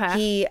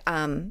 Okay.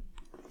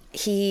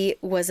 He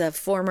was a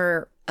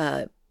former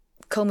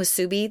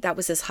komusubi. That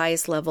was his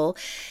highest level.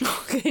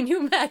 Can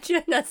you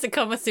imagine that's a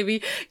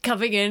komusubi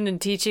coming in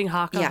and teaching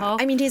Hakuho? Yeah.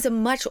 I mean, he's a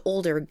much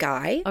older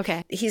guy.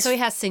 Okay. So he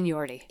has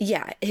seniority.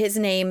 Yeah. His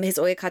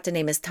oyakata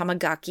name is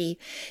Tamagaki.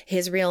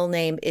 His real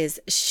name is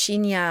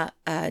Shinya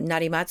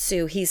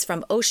Narimatsu. He's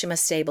from Oshima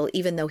Stable,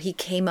 even though he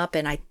came up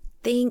in, I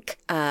think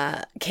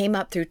came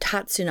up through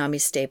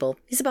Tatsunami's stable.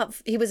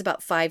 He was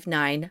about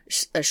 5'9",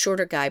 a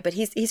shorter guy, but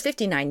he's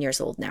 59 years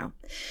old now.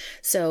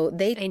 So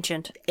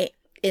ancient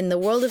in the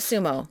world of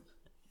sumo,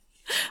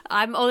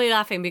 I'm only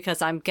laughing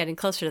because I'm getting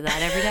closer to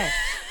that every day.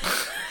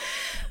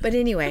 But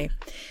anyway,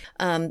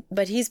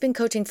 but he's been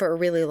coaching for a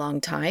really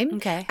long time.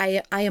 Okay.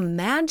 I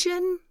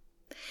imagine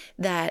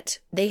that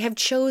they have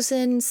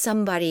chosen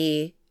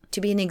somebody to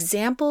be an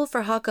example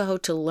for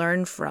Hakuho to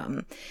learn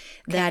from.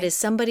 Okay. That is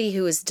somebody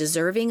who is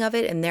deserving of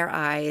it in their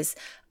eyes,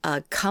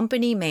 a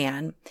company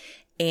man,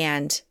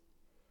 and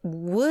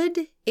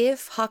would,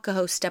 if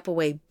Hakuho step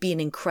away, be an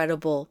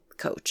incredible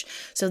coach.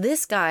 So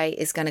this guy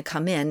is going to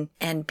come in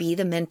and be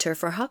the mentor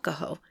for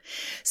Hakuho.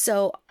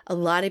 So a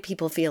lot of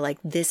people feel like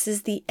this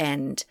is the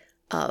end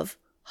of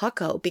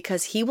Hakuho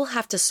because he will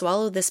have to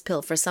swallow this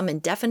pill for some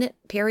indefinite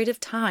period of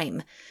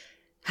time,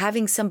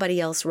 having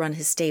somebody else run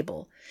his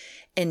stable.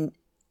 And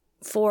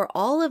for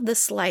all of the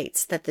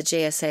slights that the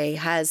JSA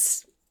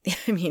has,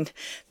 I mean,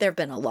 there have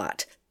been a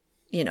lot,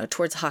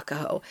 towards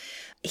Hakuho.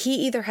 He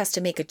either has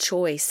to make a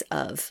choice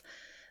of,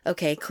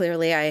 okay,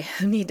 clearly I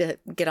need to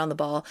get on the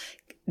ball,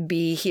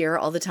 be here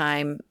all the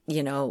time,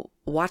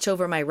 watch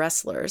over my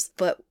wrestlers.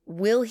 But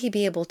will he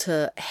be able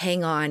to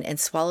hang on and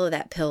swallow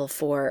that pill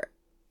for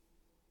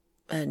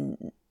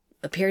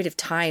a period of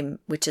time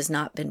which has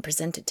not been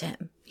presented to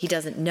him? He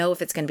doesn't know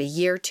if it's going to be a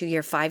year, 2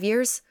 year, 5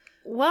 years.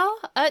 Well,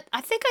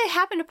 I think I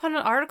happened upon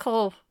an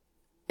article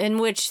in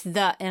which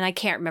and I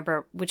can't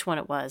remember which one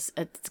it was.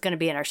 It's going to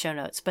be in our show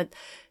notes, but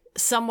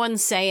someone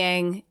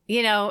saying,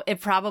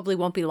 it probably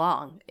won't be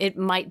long. It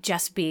might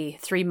just be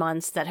 3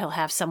 months that he'll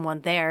have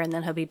someone there and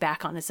then he'll be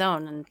back on his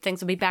own and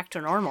things will be back to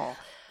normal.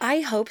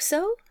 I hope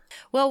so.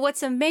 Well,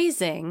 what's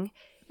amazing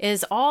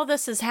is all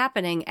this is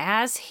happening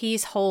as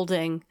he's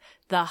holding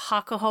the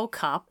Hakuho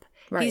Cup.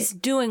 Right. He's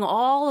doing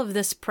all of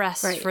this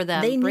press for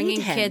them, they bringing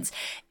need him. Kids.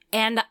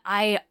 And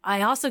I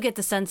also get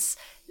the sense,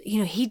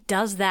 he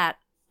does that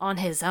on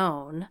his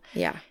own.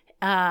 Yeah.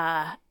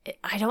 I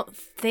don't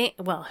think,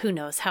 well, who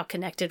knows how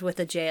connected with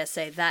the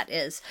JSA that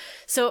is.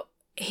 So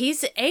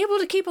he's able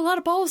to keep a lot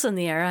of balls in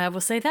the air, I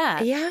will say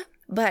that. Yeah.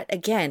 But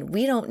again,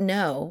 we don't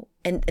know.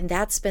 And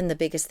that's been the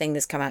biggest thing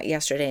that's come out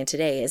yesterday and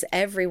today is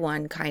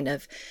everyone kind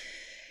of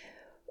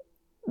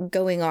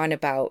going on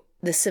about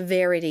the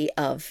severity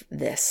of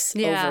this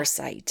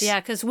oversight. Yeah,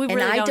 because we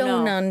really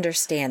don't know.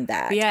 understand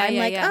that. Yeah,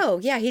 I'm oh,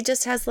 yeah, he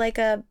just has like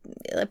a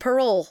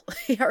parole.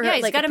 Or yeah,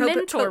 he's like got a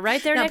mentor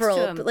right there next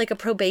to him. Like a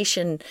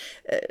probation.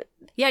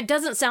 Yeah, it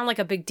doesn't sound like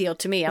a big deal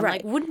to me. I'm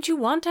like, wouldn't you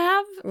want to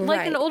have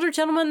like an older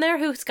gentleman there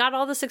who's got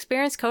all this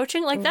experience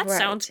coaching? Like, that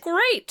sounds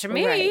great to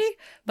me.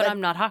 But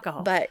I'm not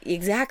Hakuho. But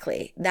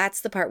exactly.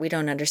 That's the part we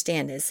don't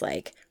understand is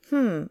like,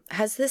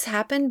 has this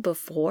happened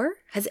before?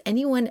 Has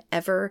anyone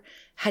ever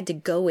had to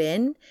go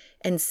in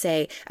and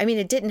say, I mean,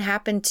 it didn't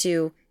happen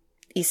to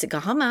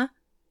Isagahama.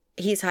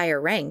 He's higher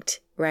ranked,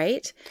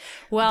 right?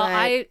 Well,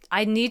 but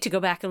I need to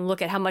go back and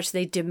look at how much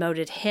they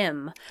demoted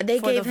him for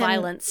the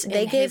violence in his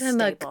stable. They gave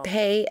him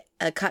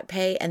a cut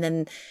pay, and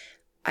then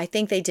I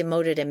think they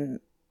demoted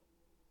him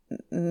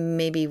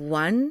maybe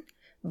one,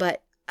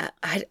 but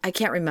I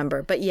can't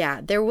remember. But yeah,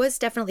 there was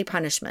definitely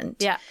punishment.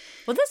 Yeah.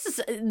 Well,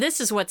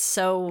 this is what's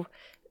so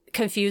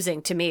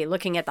confusing to me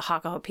looking at the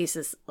Hakuho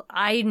pieces.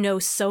 I know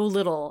so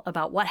little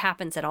about what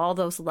happens at all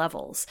those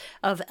levels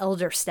of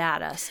elder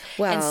status.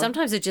 Well, and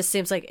sometimes it just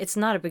seems like it's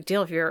not a big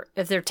deal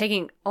if they're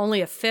taking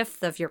only a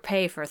fifth of your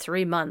pay for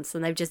 3 months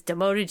and they've just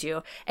demoted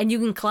you and you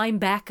can climb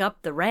back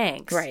up the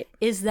ranks. Right.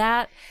 Is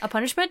that a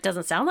punishment?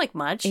 Doesn't sound like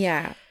much.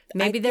 Yeah.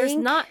 Maybe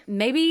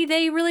maybe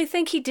they really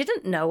think he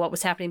didn't know what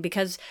was happening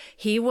because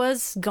he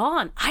was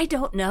gone. I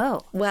don't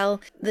know. Well,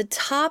 the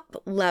top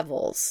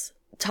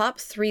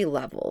 3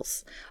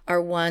 levels are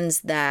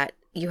ones that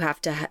you have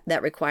to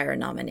that require a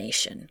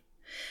nomination,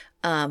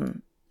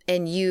 and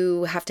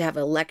you have to have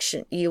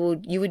election. You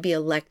would be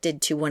elected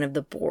to one of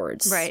the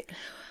boards, right?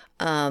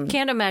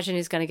 Can't imagine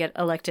he's going to get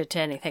elected to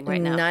anything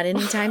right now. Not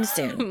anytime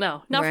soon.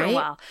 No, not for a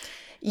while.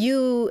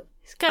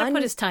 He's got to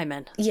put his time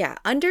in. Yeah.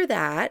 Under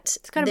that,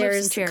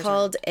 there's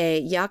called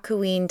a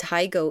Yakuin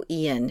Taigo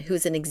Ian,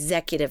 who's an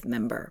executive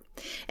member.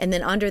 And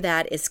then under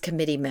that is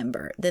committee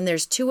member. Then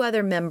there's 2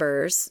 other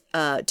members,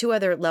 2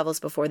 other levels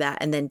before that,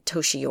 and then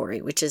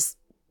Toshiori, which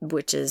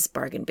is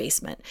bargain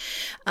basement.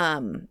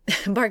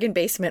 Bargain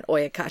basement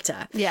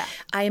oyakata. Yeah.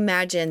 I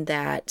imagine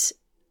that's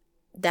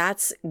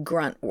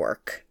grunt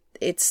work.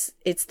 It's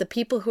the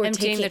people who are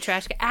emptying taking the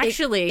trash.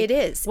 Actually, it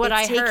is what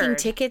I heard. Taking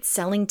tickets,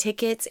 selling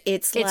tickets.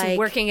 It's like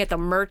working at the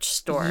merch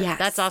store. Yes,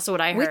 that's also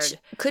what I heard. Which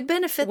could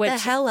benefit the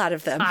hell out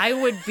of them. I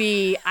would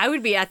be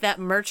at that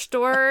merch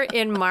store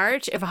in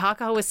March if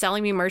Hakuho was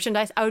selling me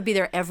merchandise. I would be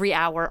there every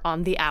hour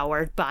on the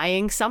hour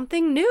buying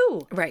something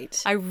new. Right.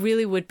 I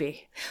really would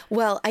be.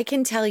 Well, I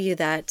can tell you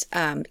that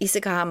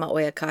Isagahama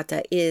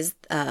Oyakata is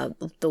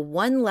the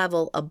one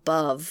level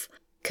above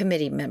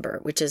committee member,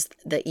 which is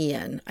the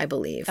Ian, I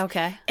believe.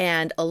 Okay.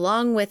 And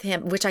along with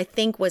him, which I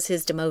think was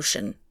his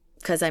demotion,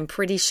 because I'm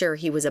pretty sure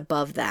he was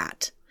above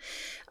that.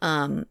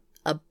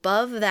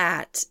 Above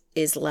that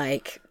is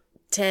like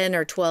 10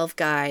 or 12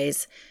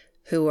 guys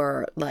who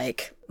are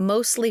like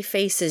mostly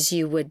faces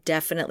you would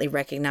definitely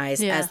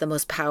recognize as the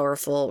most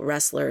powerful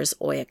wrestlers,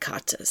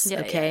 oyakatas.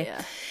 Okay.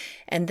 Yeah.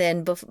 And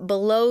then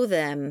below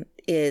them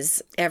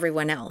is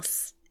everyone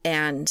else.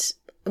 And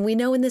we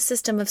know in the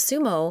system of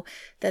sumo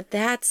that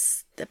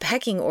that's the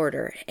pecking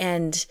order.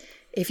 And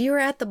if you're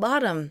at the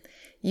bottom,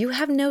 you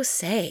have no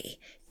say.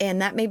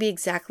 And that may be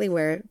exactly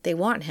where they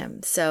want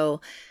him.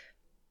 So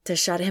to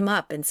shut him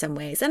up in some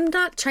ways. I'm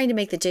not trying to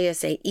make the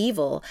JSA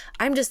evil.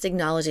 I'm just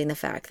acknowledging the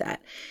fact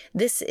that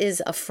this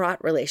is a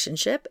fraught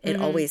relationship. It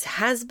always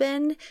has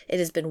been. It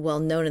has been well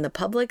known in the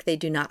public. They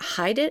do not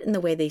hide it in the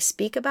way they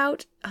speak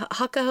about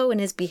Hakuho and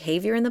his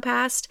behavior in the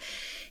past.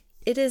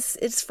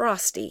 It's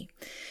frosty.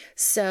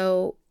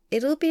 So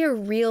it'll be a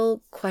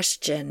real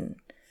question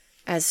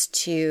as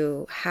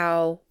to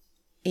how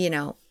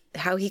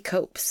he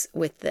copes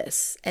with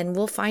this. And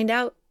we'll find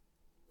out.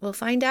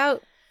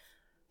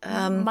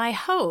 My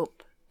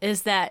hope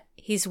is that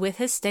he's with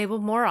his stable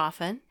more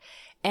often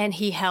and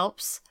he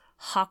helps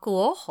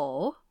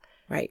Hakuoho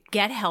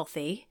get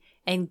healthy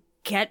and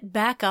get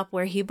back up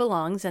where he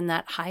belongs in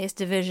that highest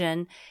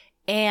division.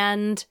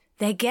 And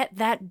they get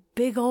that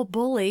big old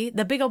bully.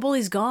 The big old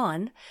bully's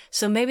gone.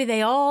 So maybe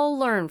they all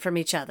learn from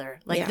each other.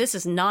 This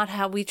is not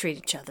how we treat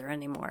each other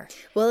anymore.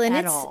 Well, and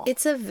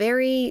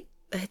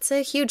it's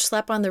a huge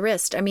slap on the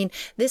wrist. I mean,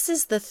 this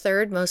is the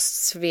third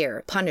most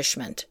severe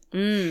punishment.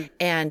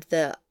 And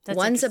the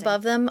ones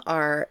above them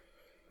are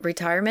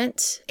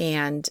retirement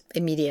and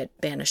immediate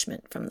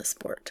banishment from the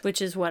sport.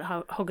 Which is what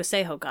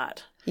Hokuseiho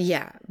got.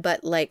 Yeah,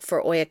 but like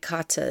for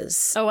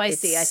oyakatas. Oh, I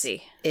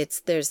see.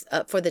 There's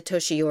for the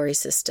Toshiori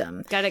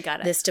system. Got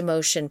it. This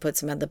demotion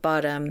puts him at the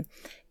bottom,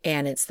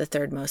 and it's the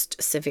third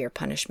most severe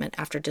punishment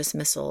after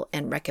dismissal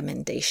and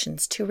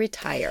recommendations to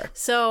retire.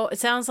 So it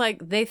sounds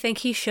like they think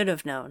he should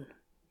have known.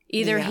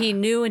 Either he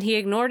knew and he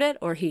ignored it,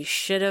 or he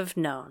should have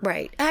known.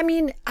 Right. I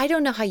mean, I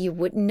don't know how you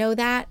wouldn't know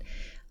that.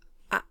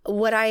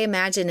 What I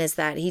imagine is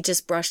that he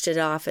just brushed it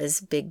off as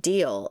big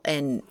deal.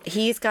 And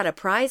he's got a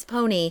prize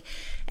pony,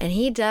 and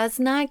he does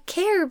not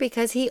care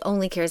because he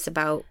only cares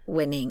about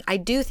winning. I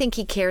do think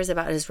he cares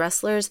about his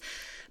wrestlers,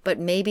 but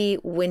maybe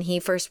when he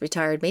first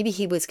retired, maybe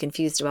he was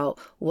confused about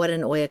what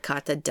an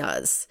oyakata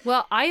does.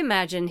 Well, I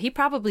imagine he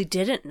probably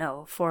didn't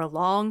know for a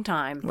long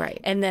time.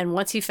 Right. And then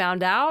once he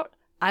found out,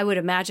 I would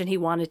imagine he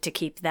wanted to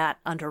keep that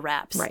under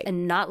wraps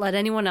and not let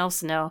anyone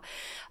else know.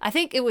 I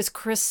think it was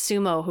Chris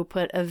Sumo who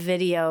put a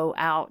video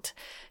out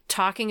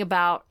talking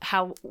about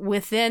how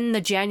within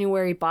the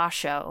January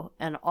Basho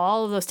and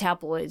all of those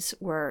tabloids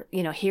were,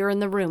 hearing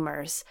the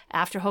rumors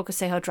after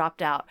Hokuseiho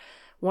dropped out.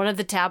 One of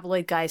the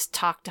tabloid guys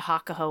talked to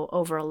Hakuho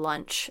over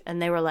lunch,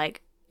 and they were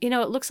like, it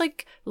looks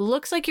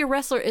like your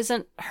wrestler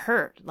isn't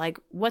hurt. Like,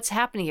 what's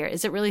happening here?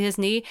 Is it really his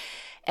knee?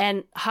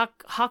 And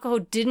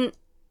Hakuho didn't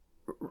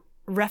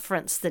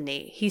reference the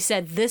knee. He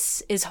said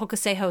this is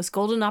Hokuseiho's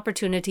golden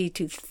opportunity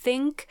to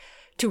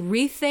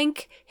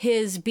rethink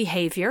his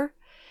behavior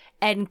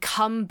and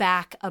come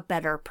back a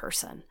better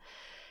person.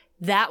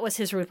 That was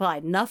his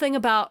reply. Nothing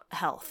about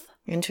health.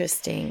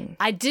 Interesting.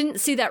 I didn't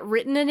see that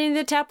written in any of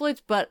the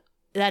tabloids, but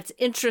that's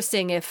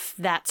interesting if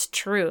that's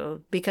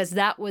true, because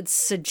that would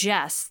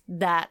suggest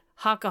that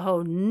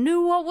Hakuho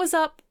knew what was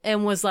up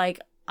and was like,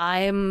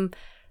 I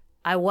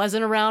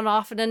wasn't around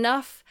often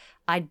enough.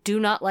 I do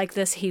not like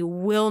this. He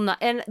will not.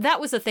 And that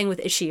was the thing with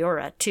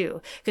Ishiura,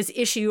 too, because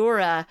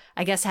Ishiura,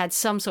 I guess, had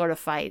some sort of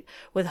fight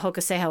with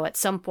Hokuseiho at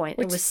some point.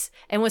 It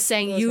was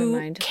saying,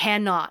 you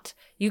cannot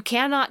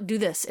do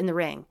this in the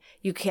ring.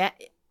 You can't.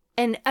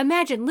 And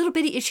imagine little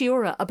bitty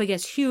Ishiura up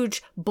against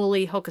huge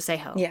bully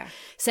Hokuseiho. Yeah.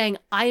 Saying,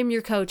 I am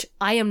your coach.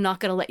 I am not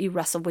going to let you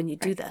wrestle when you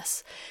do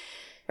this.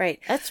 Right.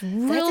 That's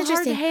real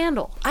hard to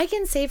handle. I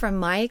can say from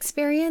my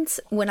experience,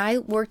 when I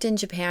worked in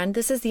Japan,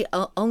 this is the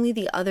only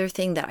the other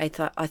thing that I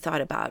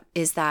thought about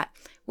is that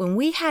when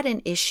we had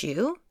an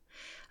issue,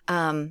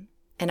 and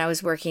I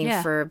was working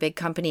for a big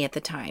company at the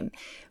time,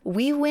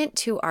 we went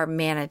to our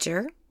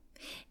manager,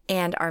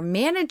 and our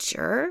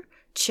manager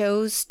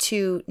chose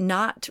to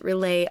not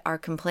relay our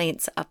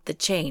complaints up the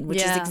chain,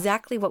 which is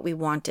exactly what we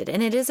wanted.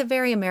 And it is a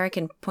very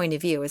American point of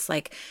view. It's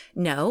like,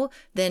 no,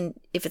 then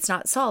if it's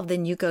not solved,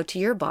 then you go to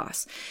your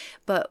boss.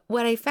 But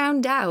what I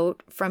found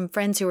out from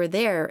friends who were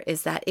there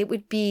is that it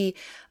would be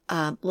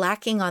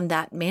lacking on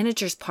that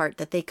manager's part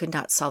that they could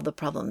not solve the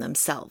problem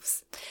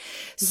themselves.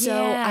 So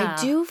I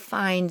do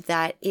find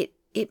that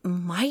it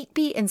might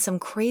be in some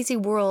crazy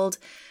world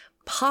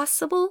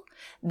possible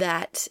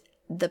that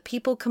the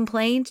people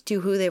complained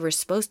to who they were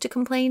supposed to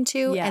complain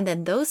to, and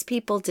then those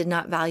people did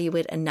not value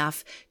it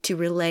enough to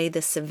relay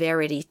the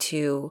severity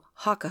to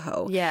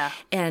Hakuho. Yeah.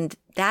 And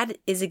that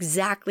is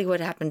exactly what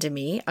happened to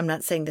me. I'm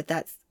not saying that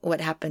that's what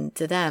happened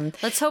to them.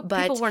 Let's hope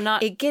people were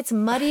not. It gets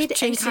muddied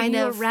and kind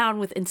of around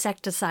with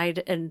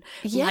insecticide and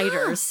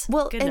lighters.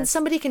 Well, and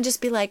somebody can just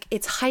be like,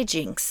 it's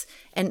hijinks.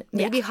 And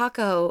maybe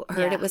Hakuho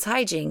heard it was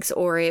hijinks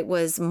or it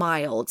was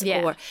mild.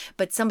 Yeah.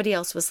 But somebody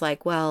else was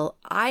like, well,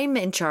 I'm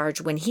in charge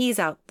when he's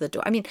out the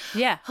door. I mean,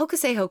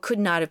 Hokuseiho could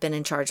not have been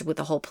in charge with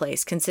the whole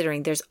place,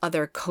 considering there's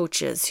other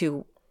coaches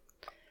who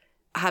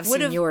have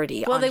seniority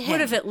on him. Well, they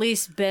would have at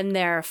least been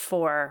there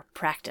for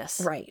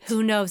practice. Right.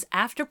 Who knows?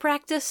 After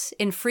practice,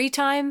 in free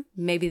time,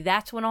 maybe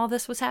that's when all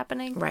this was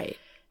happening. Right.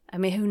 I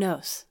mean, who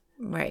knows?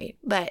 Right.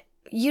 But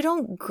you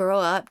don't grow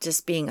up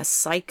just being a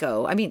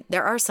psycho. I mean,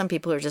 there are some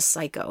people who are just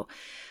psycho,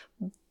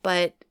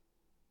 but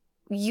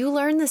you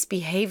learn this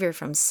behavior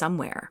from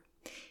somewhere.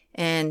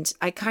 And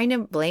I kind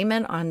of blame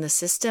it on the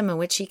system in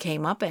which he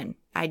came up in.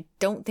 I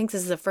don't think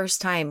this is the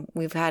first time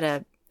we've had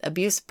a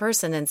abusive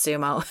person in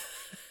sumo.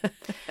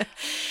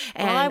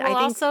 And well, I will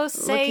think also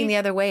say looking the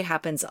other way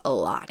happens a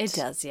lot. It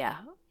does, yeah.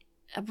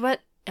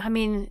 But, I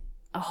mean,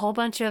 a whole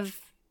bunch of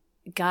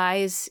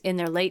guys in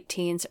their late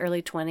teens,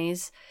 early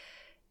 20s,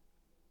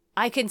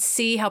 I can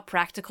see how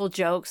practical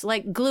jokes,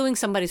 like gluing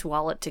somebody's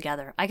wallet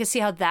together, I can see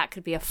how that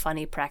could be a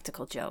funny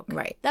practical joke.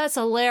 Right. That's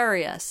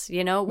hilarious,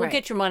 you know? We'll Right.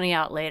 get your money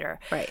out later.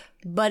 Right.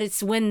 But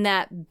it's when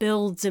that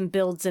builds and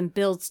builds and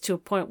builds to a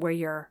point where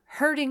you're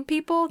hurting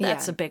people,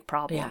 that's Yeah. a big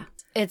problem. Yeah.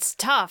 It's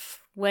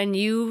tough when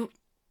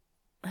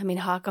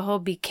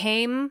Hakuho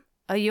became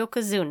a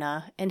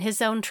Yokozuna, and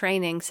his own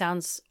training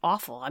sounds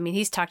awful. I mean,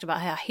 he's talked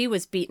about how he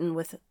was beaten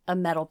with a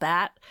metal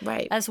bat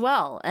Right. as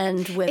well.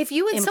 And with If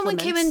you and someone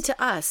came implements.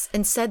 into us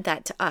and said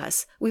that to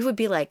us, we would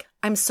be like,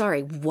 I'm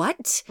sorry,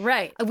 what?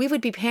 Right. We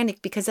would be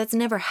panicked because that's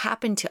never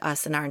happened to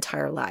us in our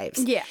entire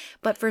lives. Yeah.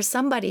 But for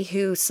somebody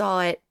who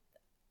saw it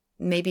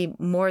maybe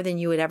more than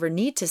you would ever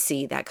need to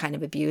see that kind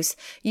of abuse,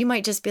 you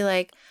might just be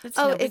like, It's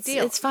oh, no big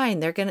deal. it's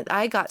fine.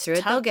 I got through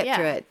it. Tough- They'll get yeah.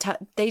 through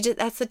it.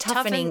 That's the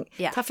toughening.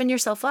 yeah. Toughen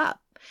yourself up.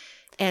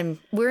 And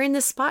we're in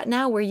this spot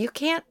now where you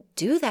can't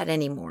do that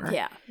anymore.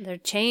 Yeah. They're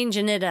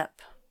changing it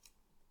up,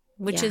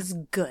 which Yeah. is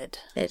good.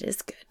 It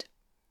is good.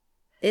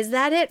 Is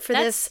that it for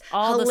That's this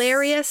all the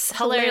hilarious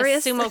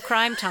sumo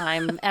crime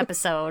time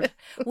episode?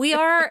 We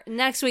are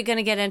next week going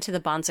to get into the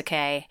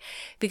Banzuke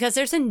because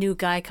there's a new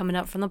guy coming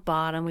up from the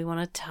bottom we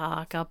want to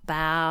talk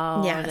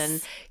about.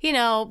 Yes.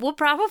 And, we'll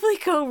probably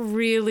go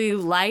really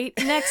light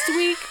next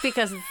week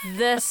because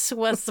this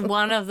was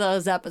one of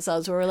those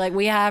episodes where we're like,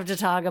 we have to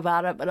talk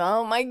about it, but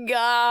oh my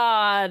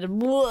God.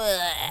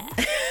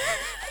 Blech.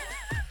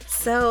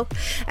 So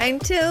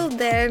until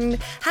then,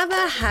 have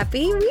a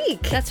happy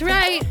week. That's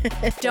right.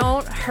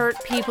 Don't hurt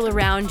people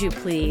around you,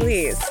 please.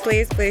 Please,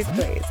 please, please,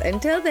 please.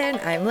 Until then,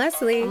 I'm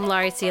Leslie. I'm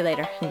Laurie. See you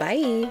later.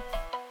 Bye.